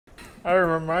I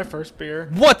remember my first beer.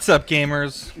 What's up,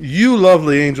 gamers? You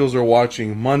lovely angels are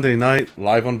watching Monday Night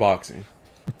Live Unboxing.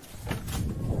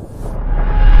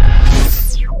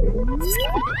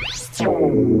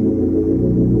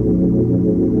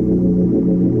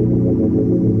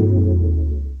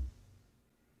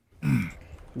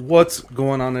 What's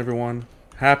going on, everyone?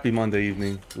 Happy Monday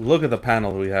evening. Look at the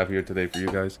panel we have here today for you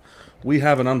guys. We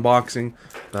have an unboxing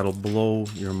that'll blow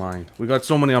your mind. We got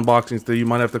so many unboxings that you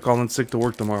might have to call in sick to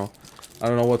work tomorrow. I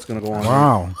don't know what's going to go on.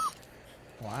 Wow.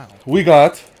 Wow. We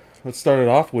got, let's start it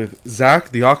off with Zach,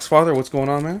 the Oxfather. What's going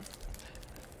on, man?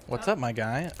 What's up, my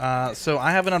guy? So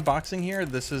I have an unboxing here.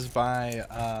 This is by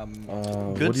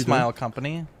Good Smile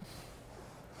Company.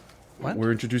 What?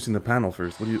 We're introducing the panel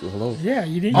first. What do you? Hello. Yeah,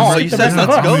 you didn't. Oh, you said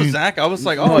let's go, Zach. I was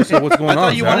like, oh, So what's going on? I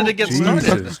thought you wanted to get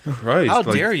Jesus started. Christ! How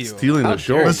like, dare you? Stealing How the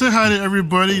show. dare Let's say hi to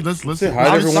everybody. Let's say hi to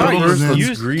I'm everyone sorry. first. You,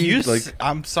 Let's greet. Like,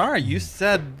 I'm sorry. You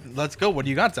said let's go. What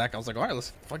do you got, Zach? I was like, all right,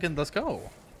 let's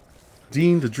go.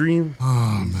 Dean, the Dream.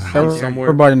 Oh man. Somewhere.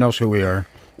 Everybody knows who we are.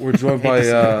 We're joined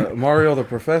by Mario, the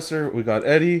Professor. We got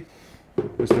Eddie,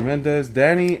 Mr. Mendez,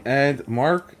 Danny, and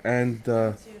Mark, and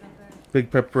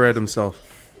Big Pepper Ed himself.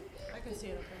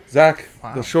 Zach,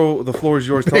 Wow. the floor is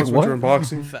yours. Tell us what you're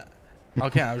unboxing.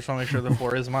 Okay, I just want to make sure the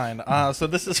floor is mine. So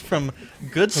this is from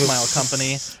Good Smile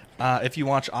Company. If you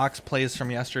watch Ox Plays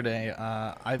from yesterday,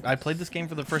 I played this game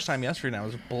for the first time yesterday, and I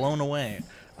was blown away.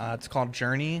 It's called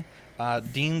Journey.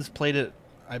 Dean's played it,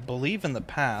 I believe, in the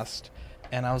past,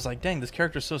 and I was like, dang, this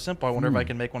character's so simple. I wonder if I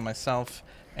can make one myself.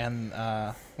 And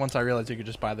once I realized you could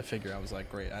just buy the figure, I was like,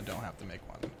 great, I don't have to make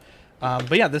one.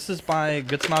 But yeah, this is by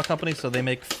Good Smile Company, so they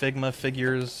make Figma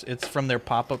figures. It's from their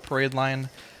pop-up parade line.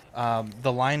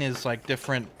 The line is like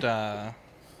different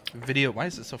video. Why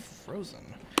is it so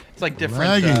frozen? It's like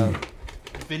different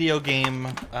video game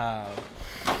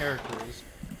characters.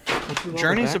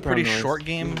 Journey's a pretty short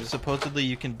game. Supposedly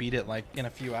you can beat it like in a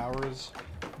few hours,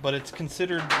 but it's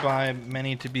considered by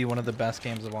many to be one of the best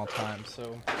games of all time.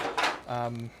 So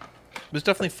it was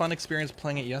definitely a fun experience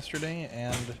playing it yesterday.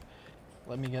 And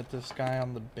let me get this guy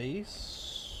on the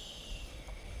base,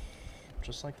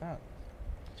 just like that.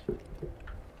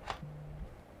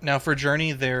 Now for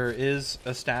Journey, there is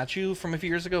a statue from a few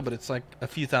years ago, but it's like a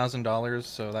few $1,000s,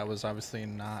 so that was obviously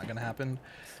not gonna happen.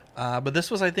 But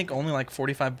this was, I think, only like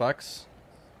 45 bucks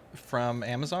from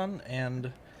Amazon,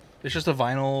 and it's just a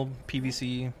vinyl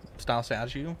PVC style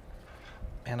statue,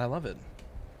 and I love it.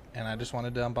 And I just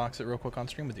wanted to unbox it real quick on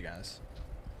stream with you guys.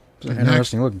 It's an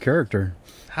interesting looking character.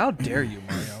 How dare you,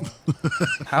 Mario?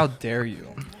 How dare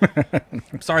you?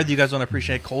 I'm sorry that you guys don't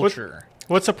appreciate culture.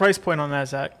 What's the price point on that,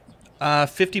 Zach?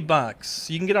 50 bucks.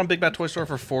 You can get it on Big Bad Toy Store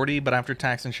for 40, but after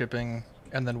tax and shipping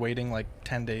and then waiting like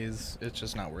 10 days, it's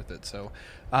just not worth it. So,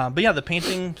 but yeah, the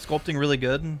painting, sculpting, really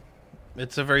good.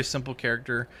 It's a very simple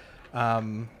character,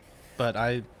 but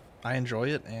I enjoy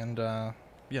it, and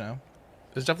you know,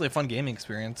 it's definitely a fun gaming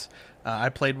experience. I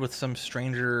played with some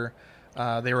stranger.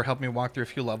 They were helping me walk through a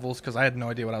few levels because I had no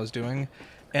idea what I was doing,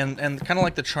 and kind of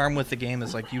like the charm with the game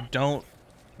is like you don't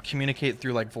communicate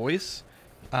through like voice.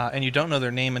 And you don't know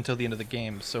their name until the end of the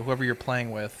game. So whoever you're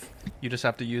playing with, you just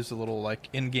have to use the little like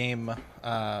in-game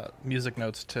music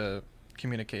notes to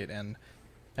communicate, and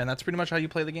that's pretty much how you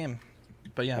play the game.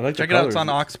 But yeah, like check it out. It's on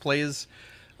Ox Plays.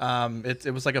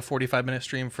 It was like a 45-minute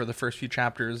stream for the first few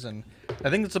chapters, and I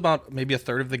think it's about maybe a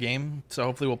third of the game. So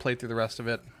hopefully we'll play through the rest of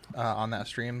it on that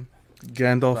stream.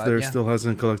 Gandalf still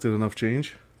hasn't collected enough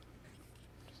change.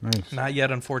 Nice. Not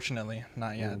yet, unfortunately.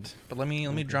 Not yet. But let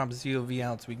me drop ZOV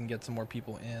out so we can get some more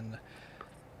people in.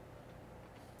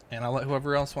 And I'll let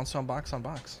whoever else wants to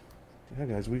unbox. Yeah,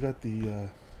 guys, we got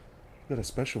a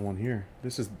special one here.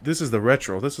 This is the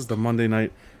retro. This is the Monday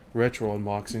Night Retro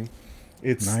unboxing.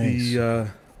 It's the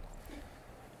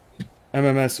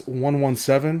MMS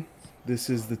 117. This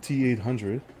is the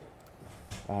T-800.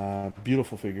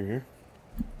 Beautiful figure here.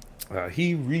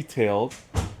 He retailed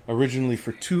originally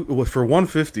for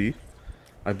 $150,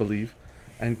 I believe,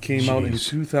 and came out in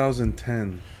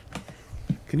 2010.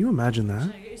 Can you imagine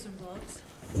that?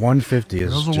 $150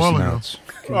 is just nuts.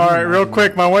 All right, real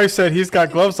quick. My wife said he's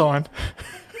got gloves on.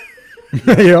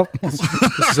 Yep.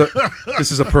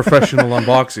 This is a professional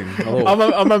unboxing. Hello.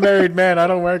 I'm a married man. I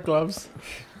don't wear gloves.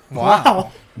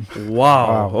 Wow.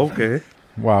 Wow. Okay.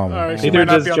 Wow. All right, she Neither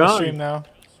might not does be on the John. stream now.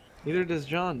 Neither does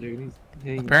John, dude.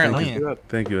 Apparently.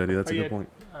 Thank you, Eddie. That's a good point.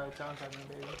 John's having a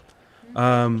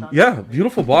baby. Yeah,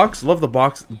 beautiful box. Love the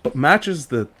box. Matches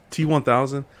the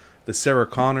T-1000, the Sarah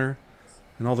Connor,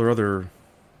 and all their other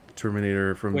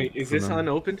Terminator from. Wait, is this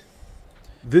unopened?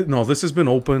 No, this has been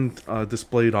opened,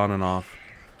 displayed on and off.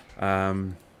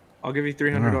 I'll give you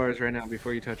 $300 right now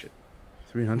before you touch it.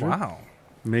 300. Wow.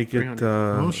 Make it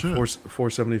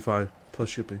 475 plus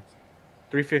shipping.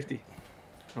 350.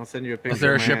 I'll send you a picture. Is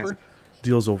there a of my shipper? ass.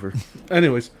 Deal's over.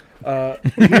 Anyways,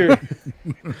 here.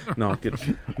 No,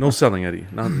 no selling, Eddie.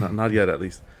 Not yet, at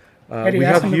least. Eddie, We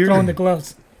ask have him to here. throw in the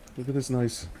gloves. Look at this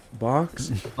nice box.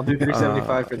 I'll do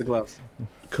 375 for the gloves.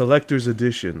 Collector's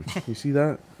edition. You see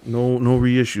that? No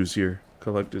reissues here.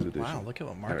 Collector's edition. Wow, look at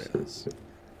what Mark All right. says.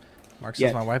 Mark Yeah.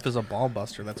 says my wife is a ball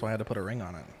buster. That's why I had to put a ring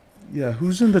on it. Yeah,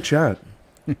 who's in the chat?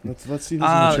 Let's see who's in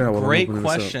the chat. while I'm Great opening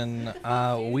this up.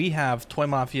 question. We have Toy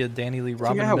Mafia, Danny Lee,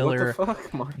 Robin Yeah, Miller, what the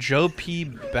fuck, Mark? Joe P.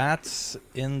 Bats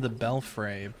in the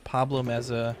Belfray, Pablo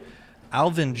Meza,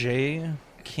 Alvin J,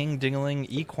 King Dingling,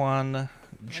 Equan,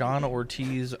 John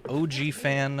Ortiz, OG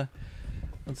Fan.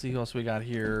 Let's see who else we got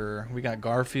here. We got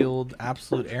Garfield,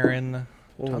 Absolute Aaron,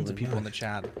 tons of people in the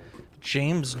chat.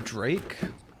 James Drake.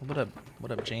 What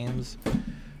up, James?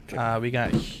 We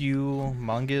got Hugh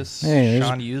Mungus, Hey, there's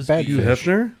Sean Hughes, Bad Hugh Fish.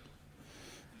 Hefner?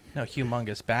 no, Hugh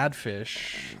Mungus,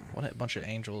 Badfish. What a bunch of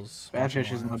angels.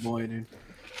 Badfish is my boy, dude.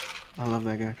 I love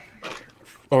that guy.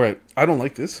 All right. I don't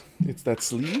like this. It's that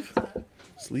sleeve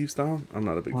style. I'm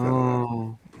not a big fan of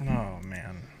Oh, Oh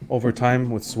man. that. Over time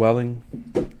with swelling.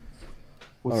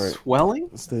 with All right. swelling?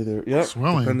 Stay there. Yep.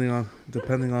 Swelling.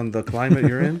 Depending on the climate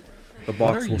you're in, the What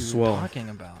box are will you swell. talking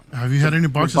about? Have you had any The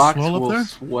boxes box swell will up there?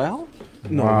 swell?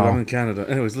 No, Wow. but I'm in Canada.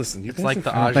 Anyways, listen. You It's guys like are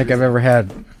the I don't think I've ever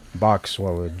had box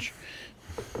swellage.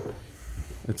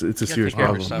 It's a You gotta serious take care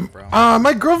of your problem. stuff, bro.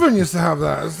 My girlfriend used to have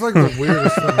that. It's like the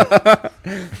weirdest thing.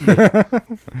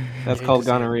 That's called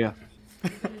gonorrhea.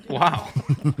 Wow.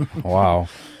 Wow.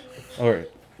 All right.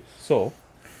 So,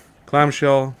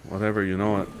 clamshell, whatever you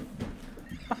know it.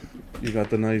 You got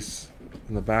the nice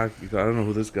in the back. I don't know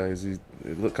who this guy is.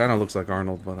 Kind of looks like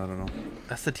Arnold, but I don't know.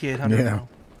 That's the T-800. Yeah. Bro.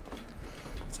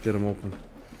 Let's get him open.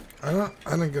 I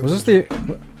don't get Was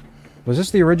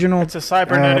this the original? It's a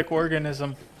cybernetic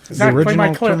organism. The Zach, play my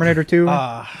original clip. Terminator 2?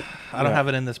 I don't Yeah. have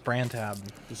it in this brand tab.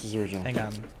 This is original.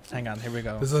 Hang on. Here we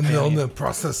go. There's a neural net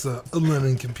processor, a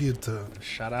learning computer.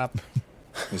 Shut up.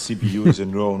 The CPU is a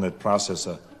neural net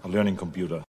processor, a learning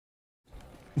computer.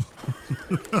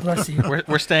 Bless you.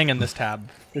 We're staying in this tab.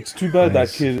 It's too bad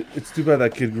Nice. that kid. It's too bad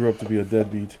that kid grew up to be a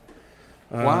deadbeat.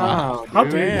 Wow, How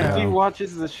dude. dare He you.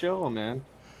 watches the show, man.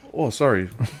 Oh, sorry.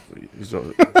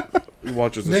 He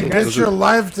watches the Nick, show. get your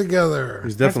life together.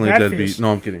 He's definitely a That's bad deadbeat. fish.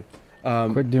 No, I'm kidding.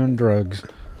 Quit doing drugs.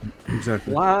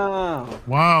 Exactly. Wow.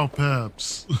 Wow,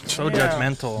 Peps. So Yeah.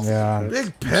 judgmental. Yeah.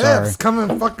 Big Sorry. Peps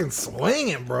coming fucking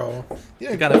swinging, bro.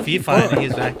 We got a FIFA and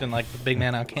he's acting like the big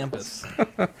man on campus.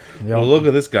 Well, look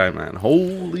at this guy, man.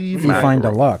 Holy If you mackerel. find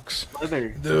Deluxe. Leather.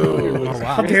 Dude. Oh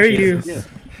How wow. dare you? Yeah.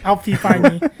 Outfit find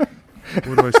me.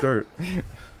 Where do I start?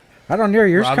 I don't know.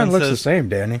 Yours Robin kind of looks the says- same,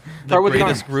 Danny. The Start with the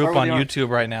greatest arm. group Start with on the arm. YouTube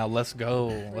right now. Let's go,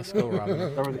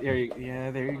 Robin. Start with-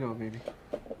 Yeah, there you go, baby.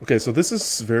 Okay, so this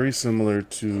is very similar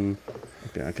to.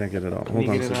 Okay, I can't get it out. Can Hold you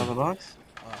on a get it out of second. the box?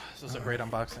 This is a great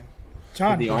unboxing.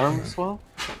 John. The arm swell?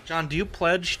 John, do you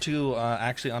pledge to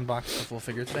actually unbox the full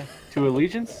figure today? To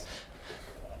allegiance?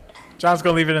 John's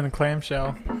gonna leave it in the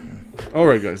clamshell. All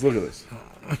right, guys, look at this.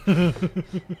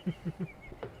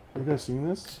 You guys seen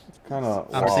this? It's kind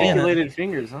of I'm seeing it. Articulated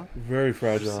fingers, huh? very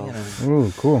fragile. Seeing it.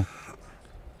 Ooh, cool.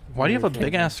 Why do you have a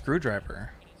big ass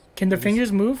screwdriver? Can the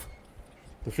fingers move?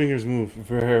 The fingers move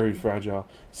very fragile.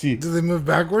 See, Do they move Is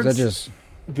backwards? that just?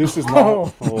 this is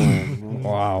Oh. not. Oh, no.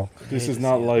 Wow. This is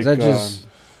not like. Is that just?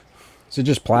 Is it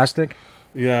just plastic?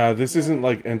 Yeah, this isn't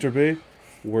like Enterbay,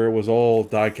 where it was all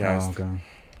die cast. Oh, okay.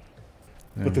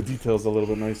 But the details a little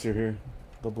bit nicer here.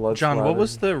 The blood. John, what splatter.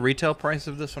 was the retail price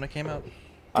of this when it came out?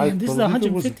 Damn, this is believe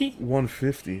it was 150?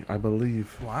 150, I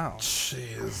believe. Wow.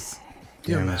 Jeez.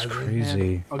 Can you Damn, that's imagine?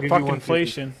 crazy. I'll give Fuck you 150.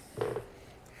 inflation.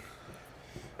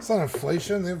 It's not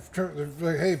inflation. They're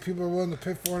like, hey, people are willing to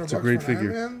pay $400 It's a great for an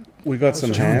figure. Ant-Man? We got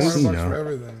some That's hands. $400 No. for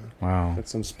everything. Wow. Got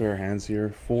some spare hands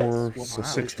here. 4, so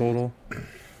 6 total.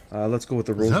 Let's go with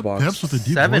the Is rose that box. Peps with a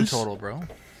deep 7 voice? total, bro. What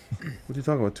are you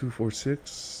talking about? 2, 4,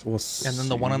 6. Well, And then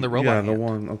the one on the robot Yeah, the hand.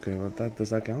 one. Okay, well, that does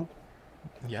that count?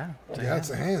 Yeah. Yeah, it's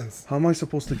the hands. How am I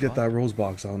supposed to get that rose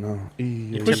box out now? You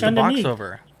Yeah. tip the box underneath.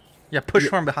 over. Yeah, push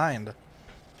from behind.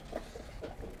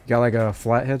 Got like a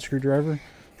flathead screwdriver?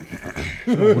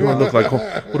 What do I look like?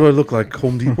 What do I look like?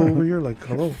 Home Depot over here? Like,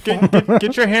 hello?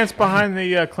 Get your hands behind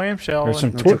the clamshell. There's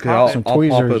some and That's okay. I'll, some I'll pop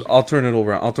tweezers. it. I'll turn it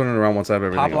over. I'll turn it around once I have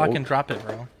everything. Pop, out. lock, We'll, and drop it,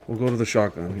 bro. we'll go to the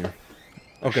shotgun here.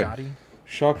 Okay. Shoddy.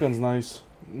 Shotgun's nice.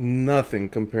 Nothing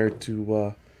compared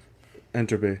to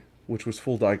Enterbay, which was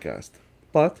full diecast.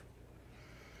 But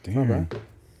Damn.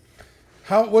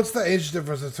 What's the age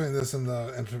difference between this and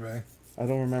the Enterbay? I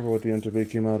don't remember what the Enterbay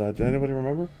came out at. Did anybody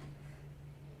remember?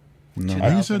 No. I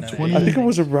think you said 20, I think it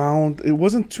was around. It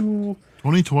wasn't too.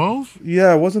 2012?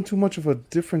 Yeah, it wasn't too much of a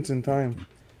difference in time.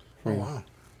 Oh, wow.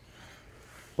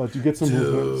 But you get some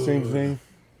movement. Same thing.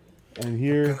 And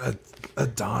here,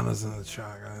 Adonna's in the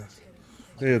chat, guys.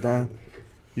 hey Don,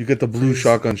 you get the blue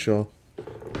shotgun shell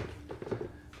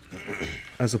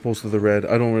as opposed to the red.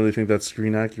 I don't really think that's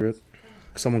screen accurate.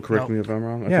 Someone correct me if I'm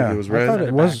wrong. I Yeah, think it was I red. thought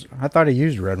it was. I thought he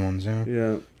used red ones. Yeah.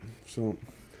 Yeah. So,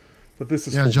 but this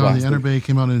is Yeah, full John, plastic. the Enterbay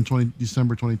came out in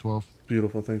December 2012.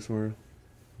 Beautiful. Thanks, Mario.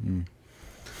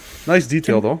 Nice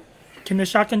detail though. Can the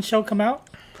shotgun shell come out?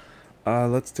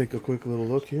 Let's take a quick little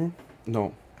look here.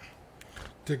 No,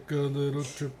 Take a little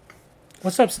trip.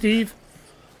 What's up, Steve?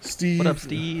 Steve. What up,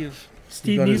 Steve?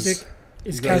 Steve got Music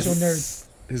his- is he got casual his-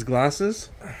 nerd. His glasses.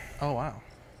 Oh wow.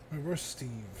 Wait, where's Steve?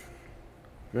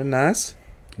 Very nice.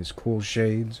 His cool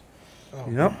shades. Oh,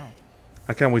 Yep.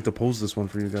 I can't wait to pose this one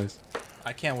for you guys.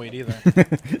 I can't wait either.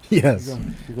 Yes.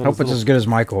 You got Hope his it's as good as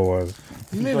Michael was.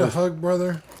 You need a hug,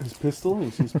 brother. His pistol.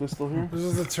 You see his pistol here? This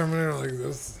is the Terminator like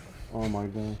this. Oh my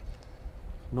god.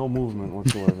 No movement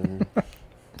whatsoever here.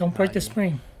 Don't break the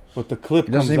spring. But the clip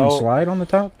It comes doesn't even out. slide on the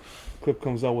top. Clip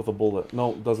comes out with a bullet.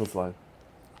 No, it doesn't slide.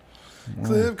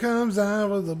 Clip comes out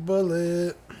with a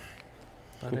bullet.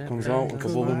 Clip comes out with a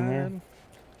bullet in there.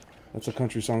 That's a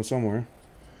country song somewhere.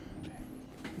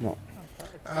 No.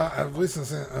 At least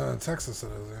in Texas it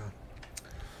is,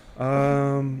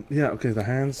 yeah. Yeah, okay, the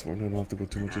hands. We don't have to go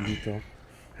too much in detail.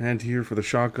 Hand here for the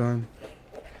shotgun.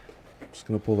 Just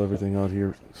gonna pull everything out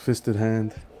here. Fisted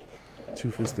hand.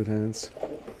 Two fisted hands.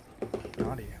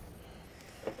 Naughty.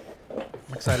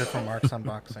 I'm excited for Mark's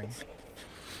unboxing.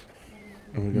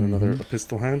 And we got another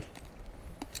pistol hand.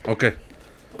 Okay.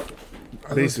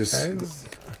 Are those Basis. pegs?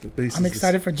 The basis I'm is,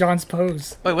 excited for John's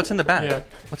pose. Wait, what's in the back? Yeah.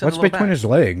 What's in What's the little between bag? his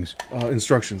legs?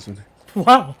 instructions.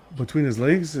 Wow. Between his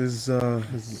legs is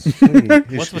his sling.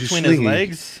 What's between his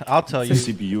legs? I'll tell you.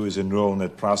 The CPU is a neural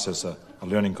net processor, a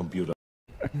learning computer.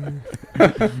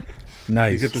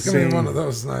 Nice. You get the It's gonna be same. one of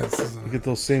those nights, isn't You it? get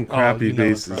those same Oh, crappy you know it,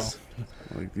 bases.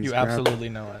 Like these You crap- absolutely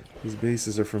know it. These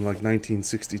bases are from like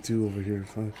 1962 over here.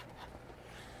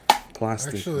 Fuck.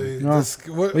 Plastic. Actually, No. this,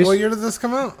 what least- year did this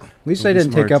come out? At least Don't they be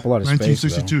didn't take smart. up a lot of space.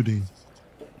 1962, Dean.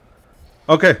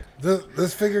 Okay.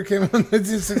 This figure came out in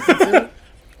 1962?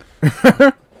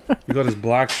 You got his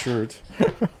black shirt.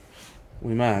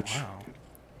 We match. Wow.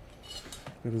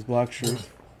 Got his black shirt.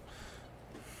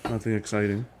 Nothing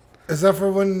exciting. Is that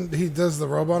for when he does the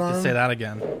robot arm? Just say that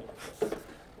again.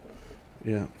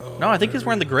 Yeah. No, I think he's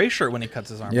wearing the gray shirt when he cuts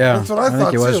his arm. Yeah, That's what I think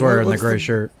thought, he was too. wearing the What's gray the-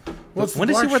 shirt. What's When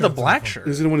does he wear the black shirt? shirt?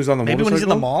 Is it when he's on the Maybe motorcycle? when he's in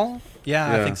the mall? Yeah,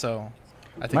 I Yeah. think so.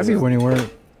 I think Might so. be when he wore.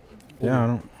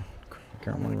 Yeah, I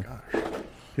can't remember.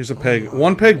 Here's a peg.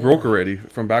 One peg broke already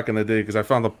from back in the day because I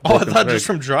found the. Oh, I broken thought peg. just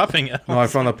from dropping it. No, I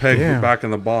found a peg Yeah. back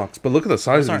in the box. But look at the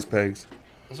size of Those these pegs.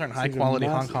 Those aren't high These are quality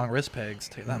Hong massive. Kong wrist pegs.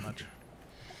 Take that much.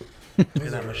 Look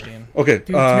at that machine. Okay.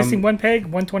 Dude, it's missing one peg,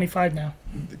 125 now.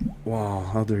 Wow,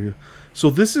 how dare you? So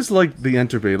this is like the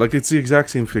Enterbay. Like it's the exact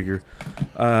same figure.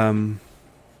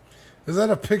 Is that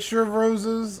a picture of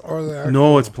roses or the actual?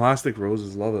 No, it's plastic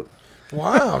roses. Love it.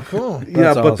 Wow, cool.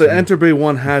 Yeah, That's but the awesome. Enterbay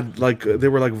one had like they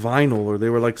were like vinyl or they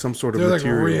were like some sort of They're like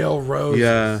material. real roses.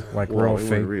 Yeah, Like well, real they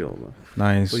weren't fake. real. But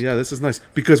Nice. yeah, this is nice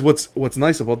because what's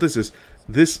nice about this is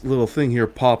this little thing here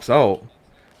pops out,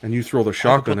 and you throw the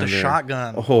shotgun put in the there.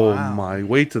 shotgun. Oh Wow. my!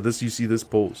 Wait till this you see this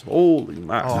pose. Holy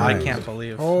mac! Oh, I can't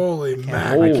believe. Holy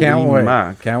man. Holy I can't wait.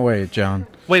 mac. Can't wait, John.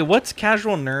 Wait, what's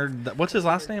casual nerd? What's his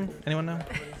last name? Anyone know?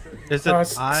 Is it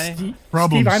I? Steve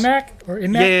Problems. iMac or Yeah,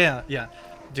 IMAC? yeah, yeah.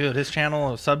 Dude, his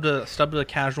channel sub to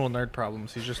casual nerd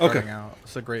problems. He's just starting out.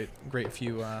 It's a great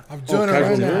few. I'm Oh, doing it right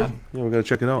casual now. nerd? Yeah, we gotta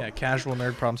check it out. Yeah, casual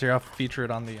nerd problems. Here, I'll feature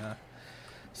it on the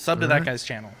sub to that guy's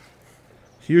channel.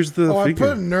 Here's the Oh, I figure.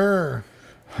 put Ner.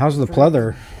 How's the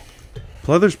pleather?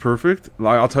 Pleather's perfect.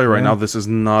 Like, I'll tell you right Yeah. now, this is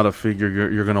not a figure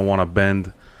you're gonna want to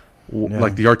bend. Yeah.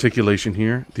 Like the articulation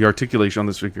here, the articulation on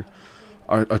this figure,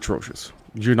 are atrocious.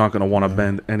 You're not gonna want to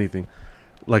bend anything.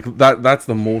 Like that. That's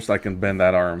the most I can bend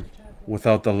that arm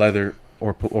without the leather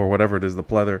or whatever it is, the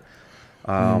pleather,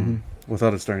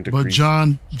 without it starting to But crease.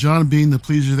 John being the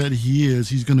pleaser that he is,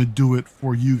 he's going to do it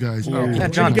for you guys. Yeah,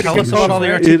 John, Get a tell good us about all the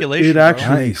picture. articulation. it bro.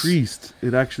 actually Nice. creased.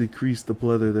 It actually creased the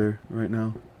pleather there right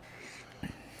now.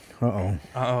 Uh-oh.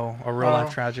 Uh-oh, a real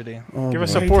life tragedy. Oh, Give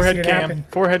us boy. a Hate to see forehead it cam. happen.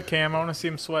 Forehead cam. I want to see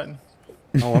him sweating.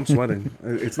 Oh, I'm sweating.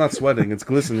 It's not sweating. It's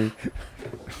glistening.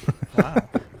 Wow.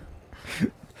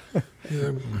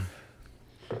 Yeah.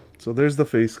 So there's the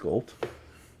face sculpt.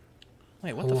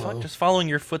 Wait, what the fuck? Just following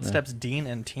your footsteps, Dean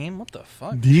and team? What the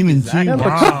fuck? Dean and Exactly. Team.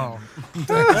 Wow.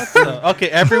 Okay,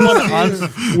 everyone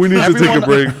We need to take a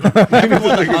break.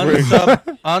 everyone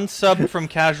unsub from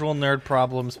Casual Nerd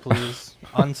Problems, please.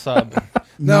 Unsub.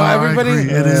 No, I everybody agree.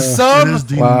 It is, sub. It is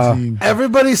Dean Wow. and Team.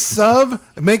 Everybody sub.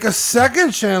 Make a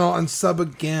second channel and sub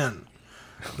again.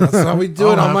 That's how we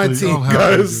do it on my team,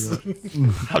 guys.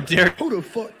 How dare Who the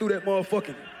fuck threw that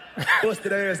motherfucking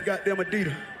busted ass goddamn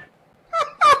Adidas?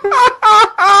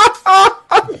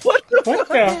 What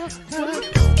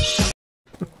the?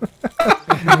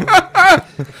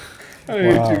 I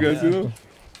hate you guys, you know?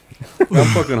 I'm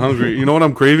fucking hungry. You know what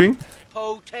I'm craving?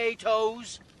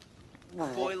 Potatoes.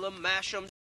 Boil them, mash them.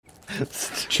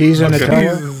 Cheese and Okay.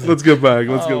 Nutella. Let's get back.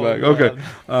 Let's get Oh, back. God.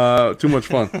 Okay. Too much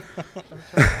fun.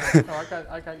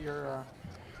 I got your.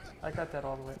 I got that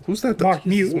all the way. Who's that? Mark,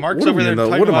 mute. Mark's What am over I there in the-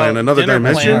 talking what am I in about another dinner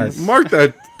dimension? plans. Mark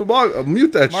that.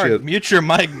 Mute that Mark, shit. mute your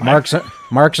mic. Mark.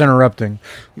 Mark's interrupting.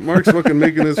 Mark's fucking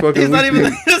making his fucking. He's not week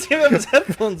even. beat. He doesn't even have his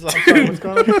headphones on. What's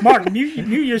going on? Mark, mute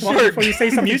your shit Mark, before you say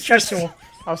something mute your- special.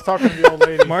 I was talking to the old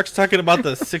lady. Mark's talking about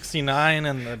the 69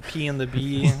 and the P and the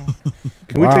B.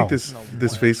 Can we Wow. take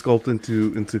this face sculpt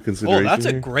into Oh, consideration? that's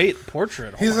a here? great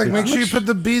portrait. He's like, make sure you put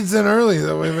the beads in early.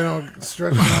 That way we don't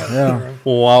stretch them out. Yeah.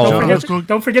 Wow. John, let's go.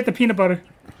 Don't forget the peanut butter.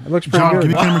 It looks pretty John, good.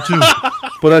 give me camera 2.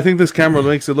 But I think this camera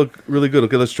makes it look really good.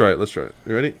 Okay, let's try it. Let's try it.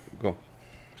 You ready? Go.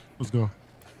 Let's go.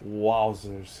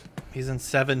 Wowzers. He's in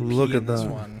 7P Look in at this that.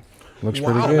 one. Looks Go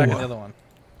pretty back in good. the other one.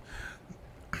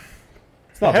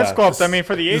 It's not Head bad. sculpt. I mean,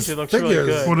 for the age, it looks really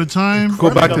figures. For good. the time.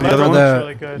 Go back to the other leather one. looks The-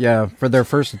 really good. Yeah, for their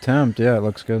first attempt, yeah, it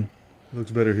looks good. Looks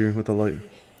better here with the light.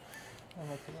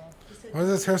 Why is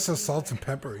this hair so salt and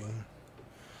peppery?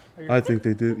 I think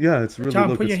they did. Yeah, it's really John,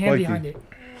 look. put your It's hand spiky. behind it.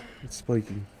 It's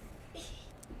spiky.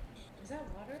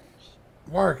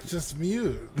 Mark, just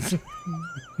mute.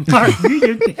 Mark, mute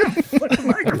your damn.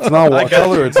 It's not water.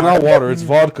 Tell her it's not water. It's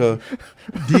vodka.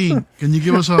 Dean, can you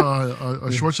give us a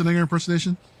Schwarzenegger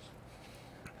impersonation?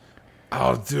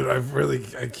 Oh, dude,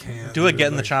 I can't. Do it, get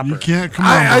in the Like, chopper. You can't. Come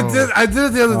on, I bro. did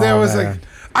it the other day. I was man. like,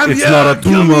 I'm It's here, not a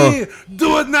kill tumor. me.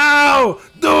 Do it now.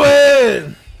 Do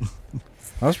it.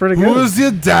 That was pretty Who good. is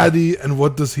your daddy and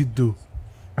what does he do?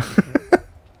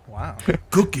 Wow.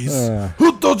 Cookies.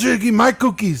 Who told you to eat my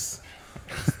cookies?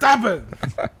 Stop it.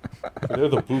 They're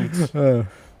the boots.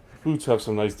 Boots have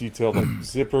some nice detail, like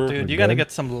zipper. Dude, you gotta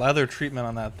get some leather treatment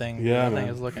on that thing. Yeah, that thing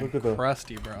man. is looking Look at the-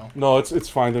 crusty, bro. No, it's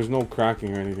fine. There's no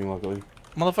cracking or anything, luckily.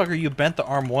 Motherfucker, you bent the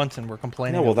arm once and we're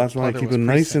complaining. Yeah, well, that the that's why I leather keep was it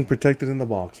nice and creasing. protected in the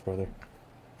box, brother.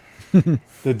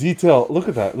 The detail. Look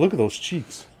at that. Look at those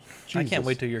cheeks. I can't Jesus.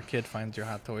 wait till your kid finds your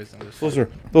hot toys and just. Those like,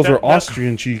 are That-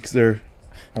 Austrian cheeks there.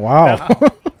 Wow.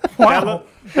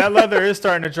 That leather is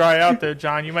starting to dry out there,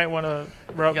 John. You might want to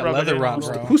rub, got rub leather it in. rot, a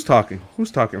little. bro. Who's talking? Who's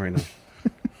talking right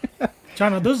now?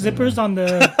 John, are those zippers on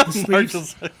the Mark's sleeves?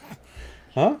 just like,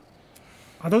 Huh?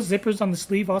 Are those zippers on the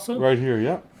sleeve also? Right here,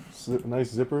 yeah.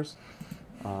 Nice zippers.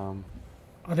 Are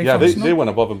they Yeah, they functional? went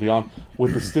above and beyond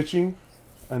with the stitching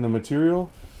and the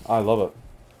material. I love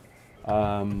it.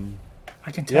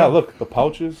 I can tell. Yeah, look, the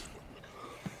pouches,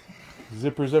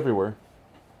 zippers everywhere.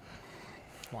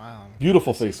 wow.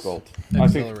 Beautiful face sculpt. I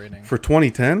think Exhilarating. for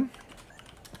 2010.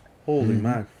 Holy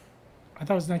mac, I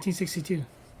thought it was 1962.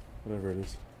 whatever it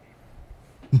is.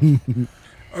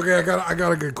 Okay, I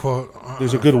got a good quote.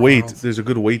 There's a good weight. There's a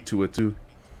good weight to it too.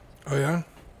 Oh yeah.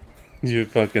 You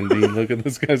fucking Dean. Look at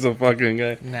this guy's a fucking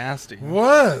guy. Nasty.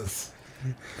 What?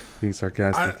 Being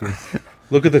sarcastic.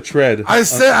 Look at the tread. I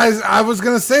said I was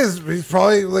gonna say he's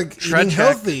probably like Tread eating check.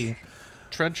 healthy.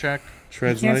 Tread check. You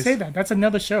Tread's can't nice. say that. That's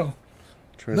another show.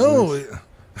 Tread's No, nice.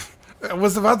 I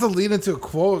was about to lead into a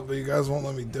quote, but you guys won't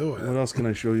let me do What it. else can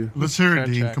I show you? Let's hear it,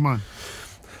 Tread Dean. check. Come on.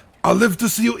 I'll live to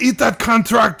see you eat that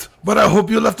contract, but I hope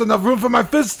you left enough room for my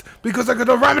fist because I could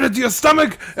ram it into your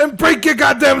stomach and break your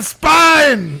goddamn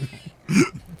spine.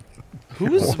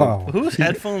 Whose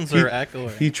headphones are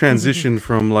echoing? He transitioned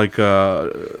from like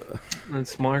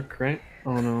That's Mark, right?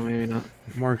 Oh no, maybe not.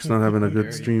 Mark's not having a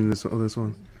good stream this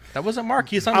one. That wasn't Mark.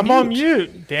 He's on I'm mute. on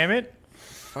mute. Damn it.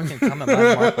 Fucking coming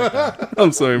back, Mark, like that.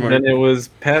 I'm sorry, Mark. Then it was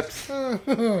Peps. Damn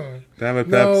it, Peps.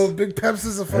 No, Big Peps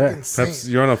is a fucking saint. Peps,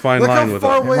 you're on a fine Look line how with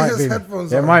far it. away might his be-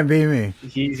 headphones It are. might be me.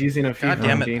 He's using a few. God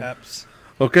damn it, Dean. Peps.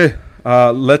 Okay,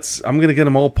 I'm gonna get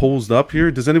them all posed up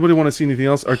here. Does anybody want to see anything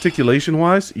else, articulation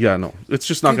wise? Yeah, no, it's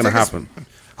just not Can you gonna take a happen.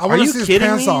 I want to you see his kidding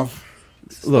pants me?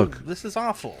 off. Look, This is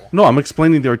awful. no, I'm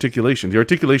explaining the articulation. The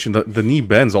articulation, the knee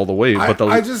bends all the way, but the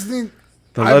I just need.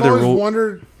 the I've leather always roll.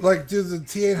 wondered, like, do the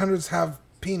T-800s have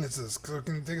penises? So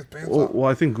can you take his pants off? Well,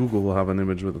 I think Google will have an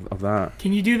image of that.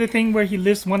 Can you do the thing where he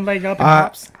lifts one leg up and Ah.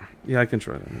 hops? Yeah, I can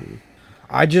try that. Maybe.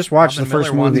 I just watched the Robin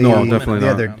first Miller movie. wants No, definitely the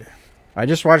not. other. I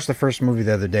just watched the first movie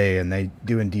the other day, and they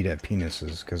do indeed have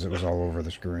penises because it was all over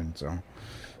the screen. So.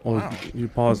 Well, Wow. you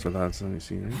pause for that, so you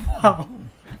see. Wow.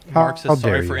 Mark How says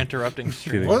sorry dare for you. interrupting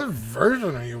stream. What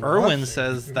version are you Irwin watching?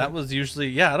 says that was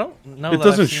usually I don't know. It that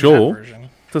doesn't I've seen show. That version.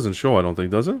 It doesn't show, I don't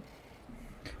think, does it?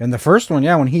 And the first one,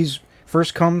 yeah, when he's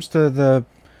first comes to the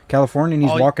California and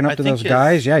he's Oh, walking I up to think those his-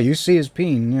 guys, yeah, you see his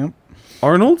peen. Yep.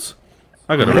 Arnold's?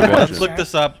 I gotta Let's rewatch it. look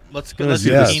this up. Let's I'm go. gonna Let's see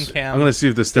do if the this- teen cam. I'm gonna see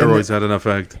if the steroids had an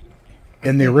effect.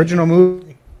 In the original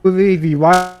movie, if you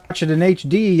watch it in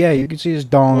HD, yeah, you can see his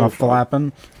dong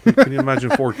flapping. Can you imagine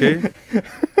 4K?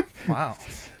 Wow.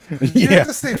 You have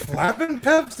to say flapping,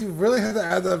 Peps? You really had to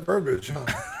add that verbiage,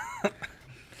 huh?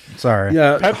 Sorry.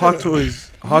 Yeah, Hot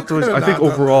Toys. Hot Toys. I think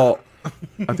overall,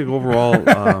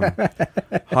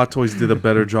 Hot Toys did a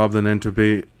better job than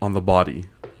Enterbay on the body.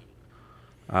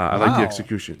 I like the Wow.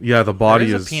 execution. Yeah, the body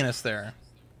There's is. a penis there.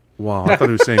 Wow, I thought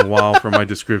he was saying wow for my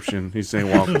description. He's saying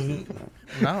wow.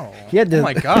 No. He had to- Oh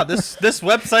my god, this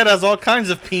website has all kinds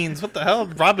of peens. What the hell?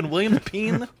 Robin Williams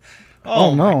peen?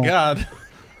 Oh, no. my god.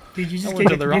 Dude, you I just went gave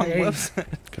to it the wrong 3 to 8.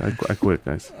 website. I quit,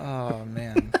 guys. Oh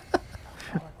man.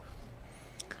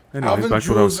 Anyways, Alvin back to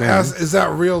what I was Jules saying. asks, is that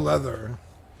real leather?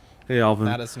 Hey, Alvin.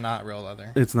 That is not real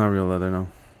leather. It's not real leather, no.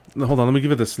 No, hold on, let me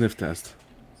give it the sniff test.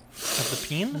 Of the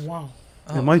peen? Wow.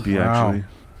 It might be, Wow. actually.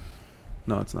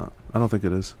 No, it's not. I don't think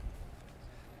it is.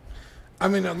 I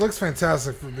mean, it looks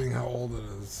fantastic for being how old it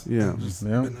is. Yeah. It's just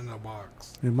Yeah. been in a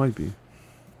box. It might be.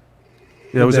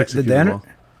 Yeah, it was executed well.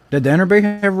 Did the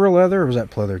Enterbay have real leather, or was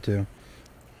that pleather too?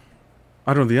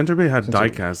 I don't know. The Enterbay had Since it-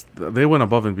 die-cast. They went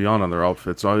above and beyond on their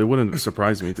outfit, so it wouldn't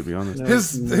surprise me, to be honest.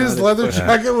 His leather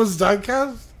jacket was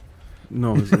die-cast?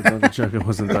 No, his leather jacket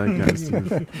wasn't die-cast.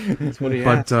 That's what he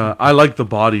had. But I like the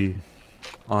body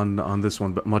on this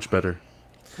one much better.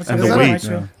 What's And that the on weight. my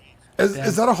show?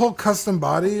 Is that a whole custom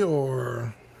body,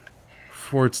 or...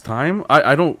 For its time,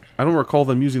 I don't recall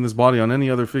them using this body on any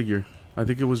other figure. I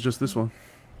think it was just this one.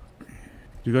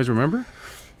 Do you guys remember?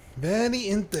 Very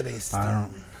interesting.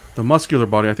 The muscular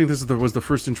body. I think this was the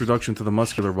first introduction to the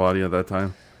muscular body at that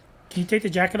time. Can you take the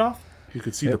jacket off? You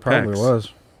could see It the probably pecs.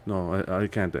 was. No, I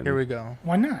can't. Danny. Here we go.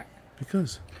 Why not?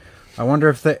 Because. I wonder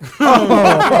if they.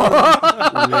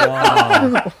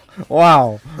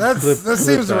 Wow. That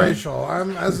seems racial.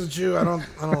 I'm as a Jew. I don't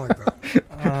like that.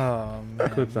 Oh man.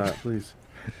 Clip that, please.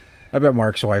 I bet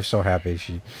Mark's wife's so happy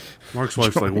she. Mark's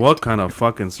wife's like, what kind of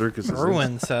fucking circus is this?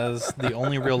 Irwin says the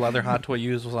only real leather hot toy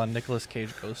used was on Nicolas Cage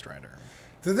Ghost Rider.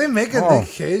 Did they make a Oh. Nick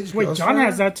Cage? Wait, Ghost John Rider?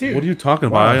 has that too. What are you talking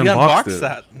about? Wow, I he unboxed unboxed it.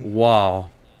 that. Wow.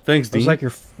 Thanks, It Dean. was like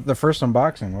the first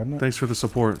unboxing, wasn't it? Thanks for the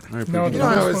support. I appreciate No, it. You know,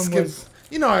 I This always one skip. was-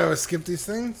 You know, I always skip these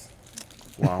things.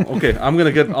 Wow. Okay, I'm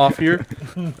gonna get off here.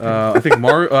 I think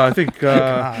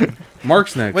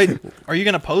Mark's next. Wait, are you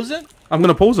gonna pose it? I'm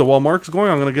gonna pose it while Mark's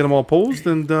going. I'm gonna get them all posed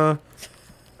and bada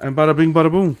bing, bada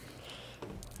boom.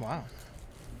 Wow.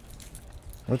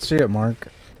 Let's see it, Mark.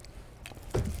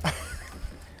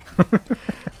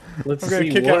 Let's I'm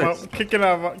gonna see kick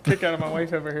out of my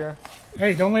wife over here.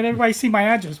 Hey, don't let everybody see my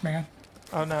address, man.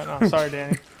 Oh no, sorry,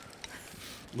 Danny.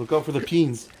 Look out for the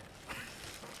peens.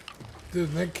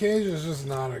 Dude, Nick Cage is just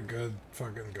not a good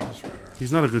fucking Ghost Rider.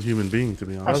 He's not a good human being, to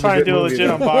be I was honest. trying to do a legit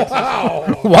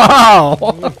unboxing. Wow.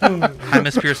 Hi,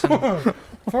 Miss Pearson.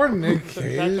 Poor Nick Zach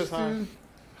Cage, is high. dude.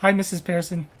 Hi, Mrs.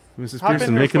 Pearson. Mrs. Hop in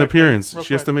Pearson, real make an quick, appearance. real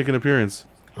She has quick. to make an appearance.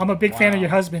 I'm a big fan of your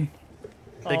husband.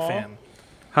 Big Aw. fan.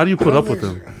 How do you put up with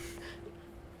him?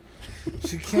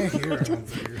 She can't hear. I don't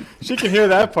think. She can hear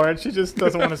that part. She just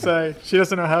doesn't want to say. She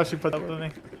doesn't know how she put up with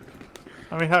me.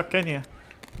 I mean, how can you?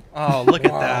 Oh, look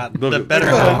at that. Look The at- better.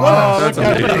 Oh, That's look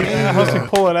how amazing. how she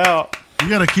pull it out. You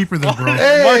gotta keep her there, bro.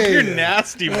 Mark, you're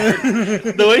nasty, Mark.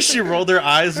 The way she rolled her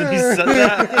eyes when he said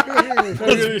that was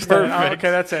Oh, perfect.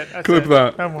 okay, that's it. That's Clip it.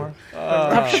 that. No more.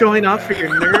 Stop showing off for your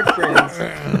nerd friends.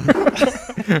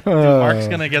 Mark's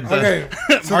gonna get the Okay,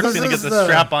 so Mark's this gonna get is the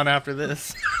strap on after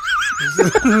this.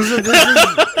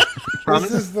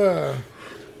 This is the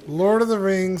Lord of the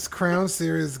Rings Crown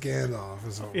Series Gandalf.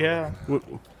 Is what we're Yeah.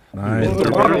 Nice. There's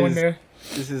a bottle in there.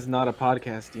 This is not a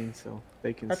podcasting, so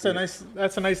they can That's see a it. nice.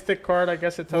 That's a nice thick card. I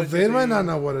guess it Well, tells they you might the, not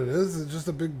know what it is. It's just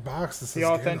a big box that says the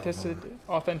Gandalf authenticity. on it.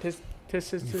 Fuck,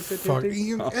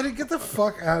 Authenticity. Eddie, get the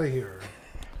fuck out of here.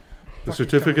 The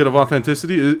certificate of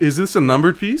authenticity. Is this a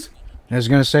numbered piece? I was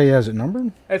gonna say, yeah, is it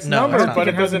numbered? It's No, numbered, it's not. but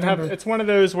it It has a doesn't have. number. It's one of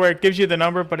those where it gives you the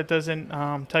number, but it doesn't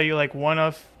tell you like one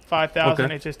of 5,000.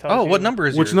 Okay. It just tells Oh, you. what number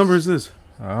is Which yours? number is this?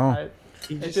 Oh.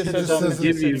 He It just, just It says just on the, says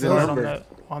give you the on number.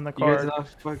 on the You guys card. not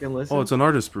fucking listen. Oh, it's an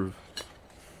artist proof.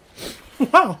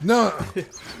 Wow. No,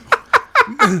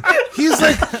 He's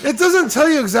like, it doesn't tell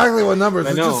you exactly what numbers.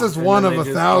 I It know, just says and one then of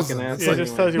they a just thousand. fucking It's ask Yeah, like, it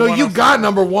just tells you no, one you of got some-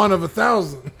 number 1 of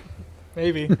 1,000.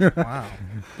 Maybe. Wow.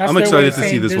 I'm their way excited of to see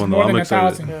saying this there's one, more though. I'm than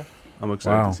excited. 1,000. Yeah. I'm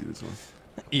excited Wow. to see this one.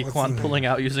 Equan pulling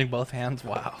out using both hands.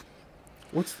 Wow.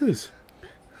 What's this?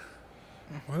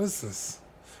 What is this?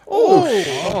 Oh.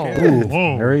 Ooh,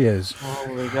 Whoa. there he is.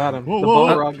 Oh, they got him. Whoa, The whoa.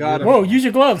 Balrog got him. Whoa, use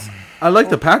your gloves. I like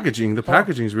the packaging. The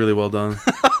packaging is really well done.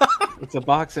 It's a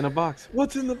box in a box.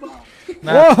 What's in the box?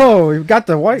 Whoa, you got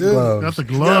the white Dude, gloves. Got the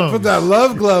You gotta glove. put that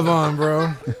love glove on,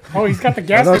 bro. Oh, he's got the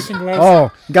gas Those- station gloves.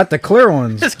 Oh, you got the clear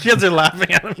ones. His kids are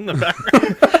laughing at him in the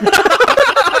background.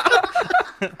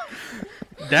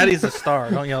 Daddy's a star.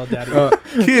 Don't yell at Daddy.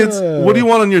 Kids, what do you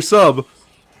want on your sub?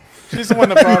 She's the one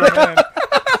that brought him in.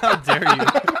 How dare you?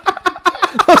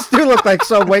 Those do look like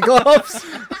Subway gloves.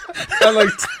 I like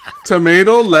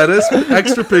tomato, lettuce,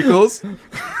 extra pickles. You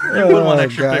wouldn't want Oh,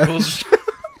 extra God. pickles.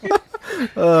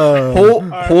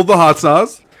 Hold the hot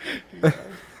sauce.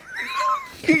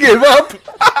 He gave up.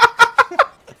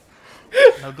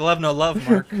 No glove, no love,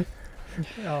 Mark.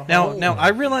 Oh. Now I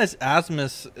realize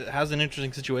Asmus has an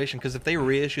interesting situation because if they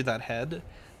reissue that head,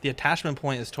 the attachment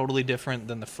point is totally different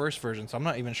than the first version. So I'm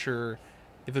not even sure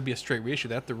if it'd be a straight reissue.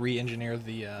 They have to re-engineer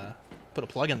the put a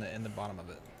plug in the bottom of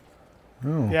it.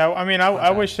 Oh. Yeah, I mean,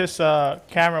 I wish this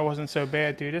camera wasn't so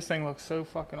bad, dude. This thing looks so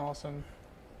fucking awesome.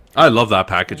 I love that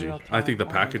packaging. Real I think the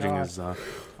time. Oh my packaging God. is on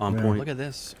Yeah. point. Look at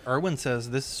this. Erwin says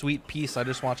this sweet piece. I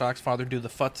just watched Oxfather do the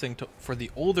futzing for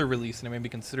the older release, and it made me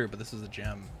consider it. But this is a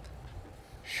gem.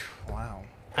 Wow.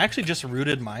 I actually just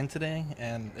rooted mine today,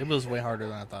 and it was way harder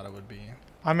than I thought it would be.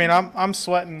 I mean, I'm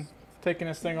sweating taking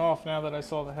this thing off now that I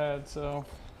saw the head. So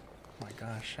My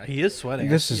gosh, he is sweating.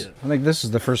 I think this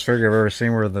is the first figure I've ever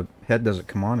seen where the head doesn't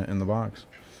come on it in the box.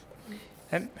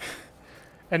 and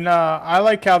I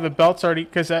like how the belt's already,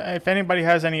 because if anybody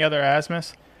has any other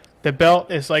Asmus, the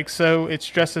belt is like, so it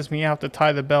stresses me out to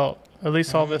tie the belt. At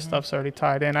least all this stuff's already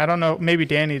tied in. I don't know. Maybe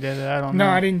Danny did it. I don't know.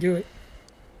 No, I didn't do it.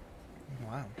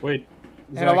 Wow. Wait.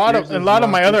 And a lot of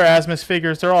my other Asmus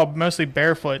figures, they're all mostly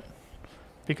barefoot,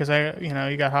 because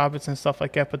you got hobbits and stuff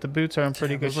like that. But the boots are in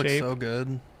pretty good Those look shape. so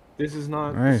good. This is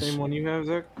not Nice. the same one you have,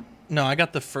 Zach? No, I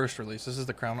got the first release. This is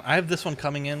the crown. I have this one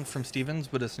coming in from Stevens,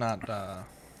 but it's not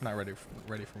ready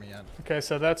for me yet. Okay,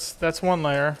 so that's one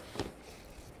layer.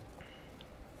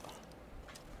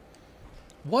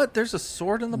 What? There's a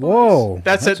sword in the box? Whoa.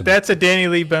 That's a Danny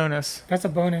Lee bonus. That's a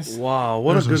bonus. Wow,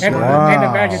 what a There's good a And, sword. one. and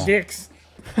a bag of Wow. dicks.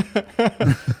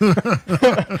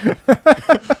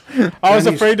 I was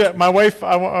afraid that my wife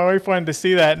wanted to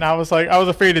see that, and I was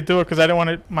afraid to do it because I didn't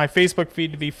want my Facebook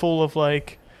feed to be full of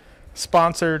like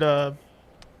sponsored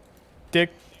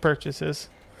dick purchases.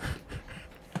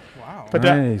 Wow. But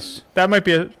Nice. that might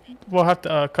be we'll have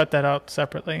to cut that out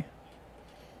separately.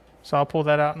 So I'll pull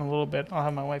that out in a little bit. I'll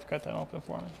have my wife cut that open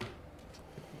for me.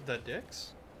 The dicks?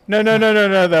 No,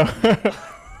 though.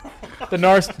 the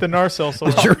Narsil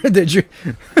sword. Did you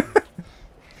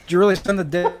really send the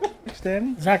dicks,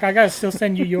 Danny? Zach, I gotta still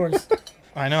send you yours.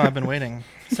 I know. I've been waiting.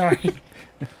 Sorry.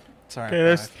 Sorry.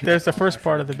 Okay, there's the first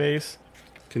part of the base.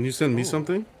 Can you send me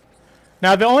something?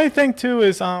 Now the only thing too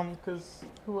is because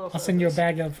who else? I'll send you a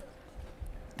bag of.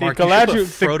 The Mark, you should put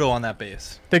Galadriel, Frodo on that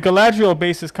base. the Galadriel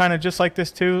base is kind of just like this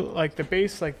too. Like the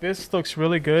base, like this, looks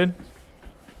really good,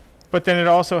 but then it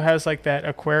also has like that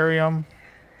aquarium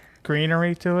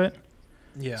greenery to it.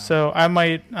 Yeah. So I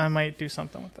might do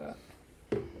something with that.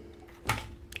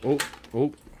 Oh.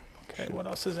 Okay, what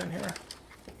else is in here?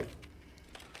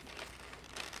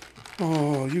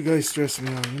 Oh, you guys stress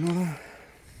me out, you know that?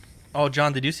 Oh,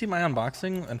 John, did you see my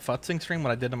unboxing and futzing stream?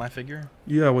 What I did to my figure?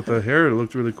 Yeah, with the hair, it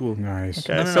looked really cool. Nice.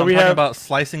 Okay, No, so I'm we talking have. about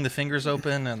slicing the fingers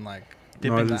open and like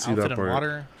dipping didn't the see outfit that in part.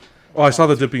 water. Oh, I saw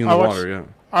the dipping in the water, yeah.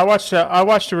 I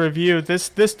watched a review. This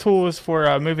tool is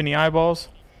for moving the eyeballs.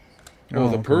 Oh,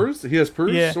 the okay. purrs? He has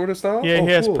purrs Yeah. sort of style? Yeah, Oh,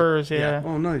 he has cool. purrs. Yeah.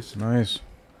 Oh, nice. Nice.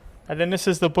 And then this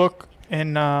is the book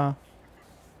in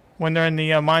when they're in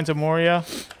the Mines of Moria,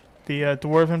 the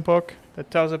dwarven book that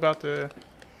tells about the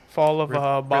fall of Rip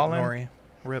Balin. Nori.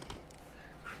 Rip.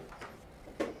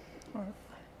 I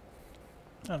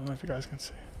don't know if you guys can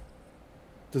see.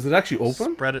 Does it actually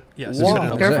open? Spread it. Yes. Wow. Spread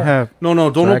it Does open. it have? No, don't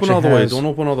It open actually all the way. has- Don't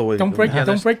open all the way. Don't break. Yeah,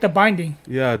 Don't break the binding.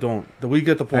 Yeah, don't. We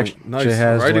get the point. Actually, Nice. it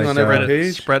has, Writing like, on every Spread it,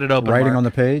 page. spread it open. Writing Mark. on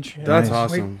the page? That's Nice.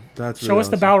 awesome. That's Show really us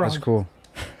the awesome. Balrog. That's cool.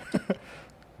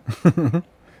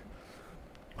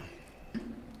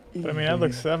 But, I mean, that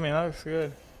looks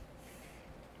good.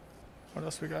 What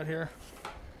else we got here?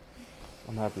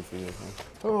 I'm happy for you. Man.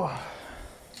 Oh,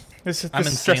 this I'm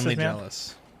stresses insanely me out.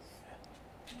 jealous.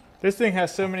 This thing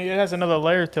has so many. It has another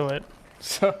layer to it.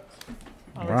 So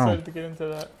I'm Wow. excited to get into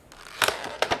that.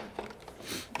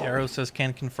 Arrow says,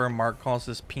 can confirm Mark calls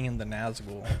this peen the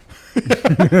Nazgul.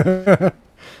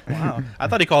 Wow. I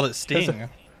thought he called it Sting.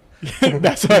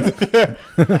 That's what.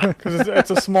 Because it's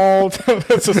a small,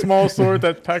 it's a small sword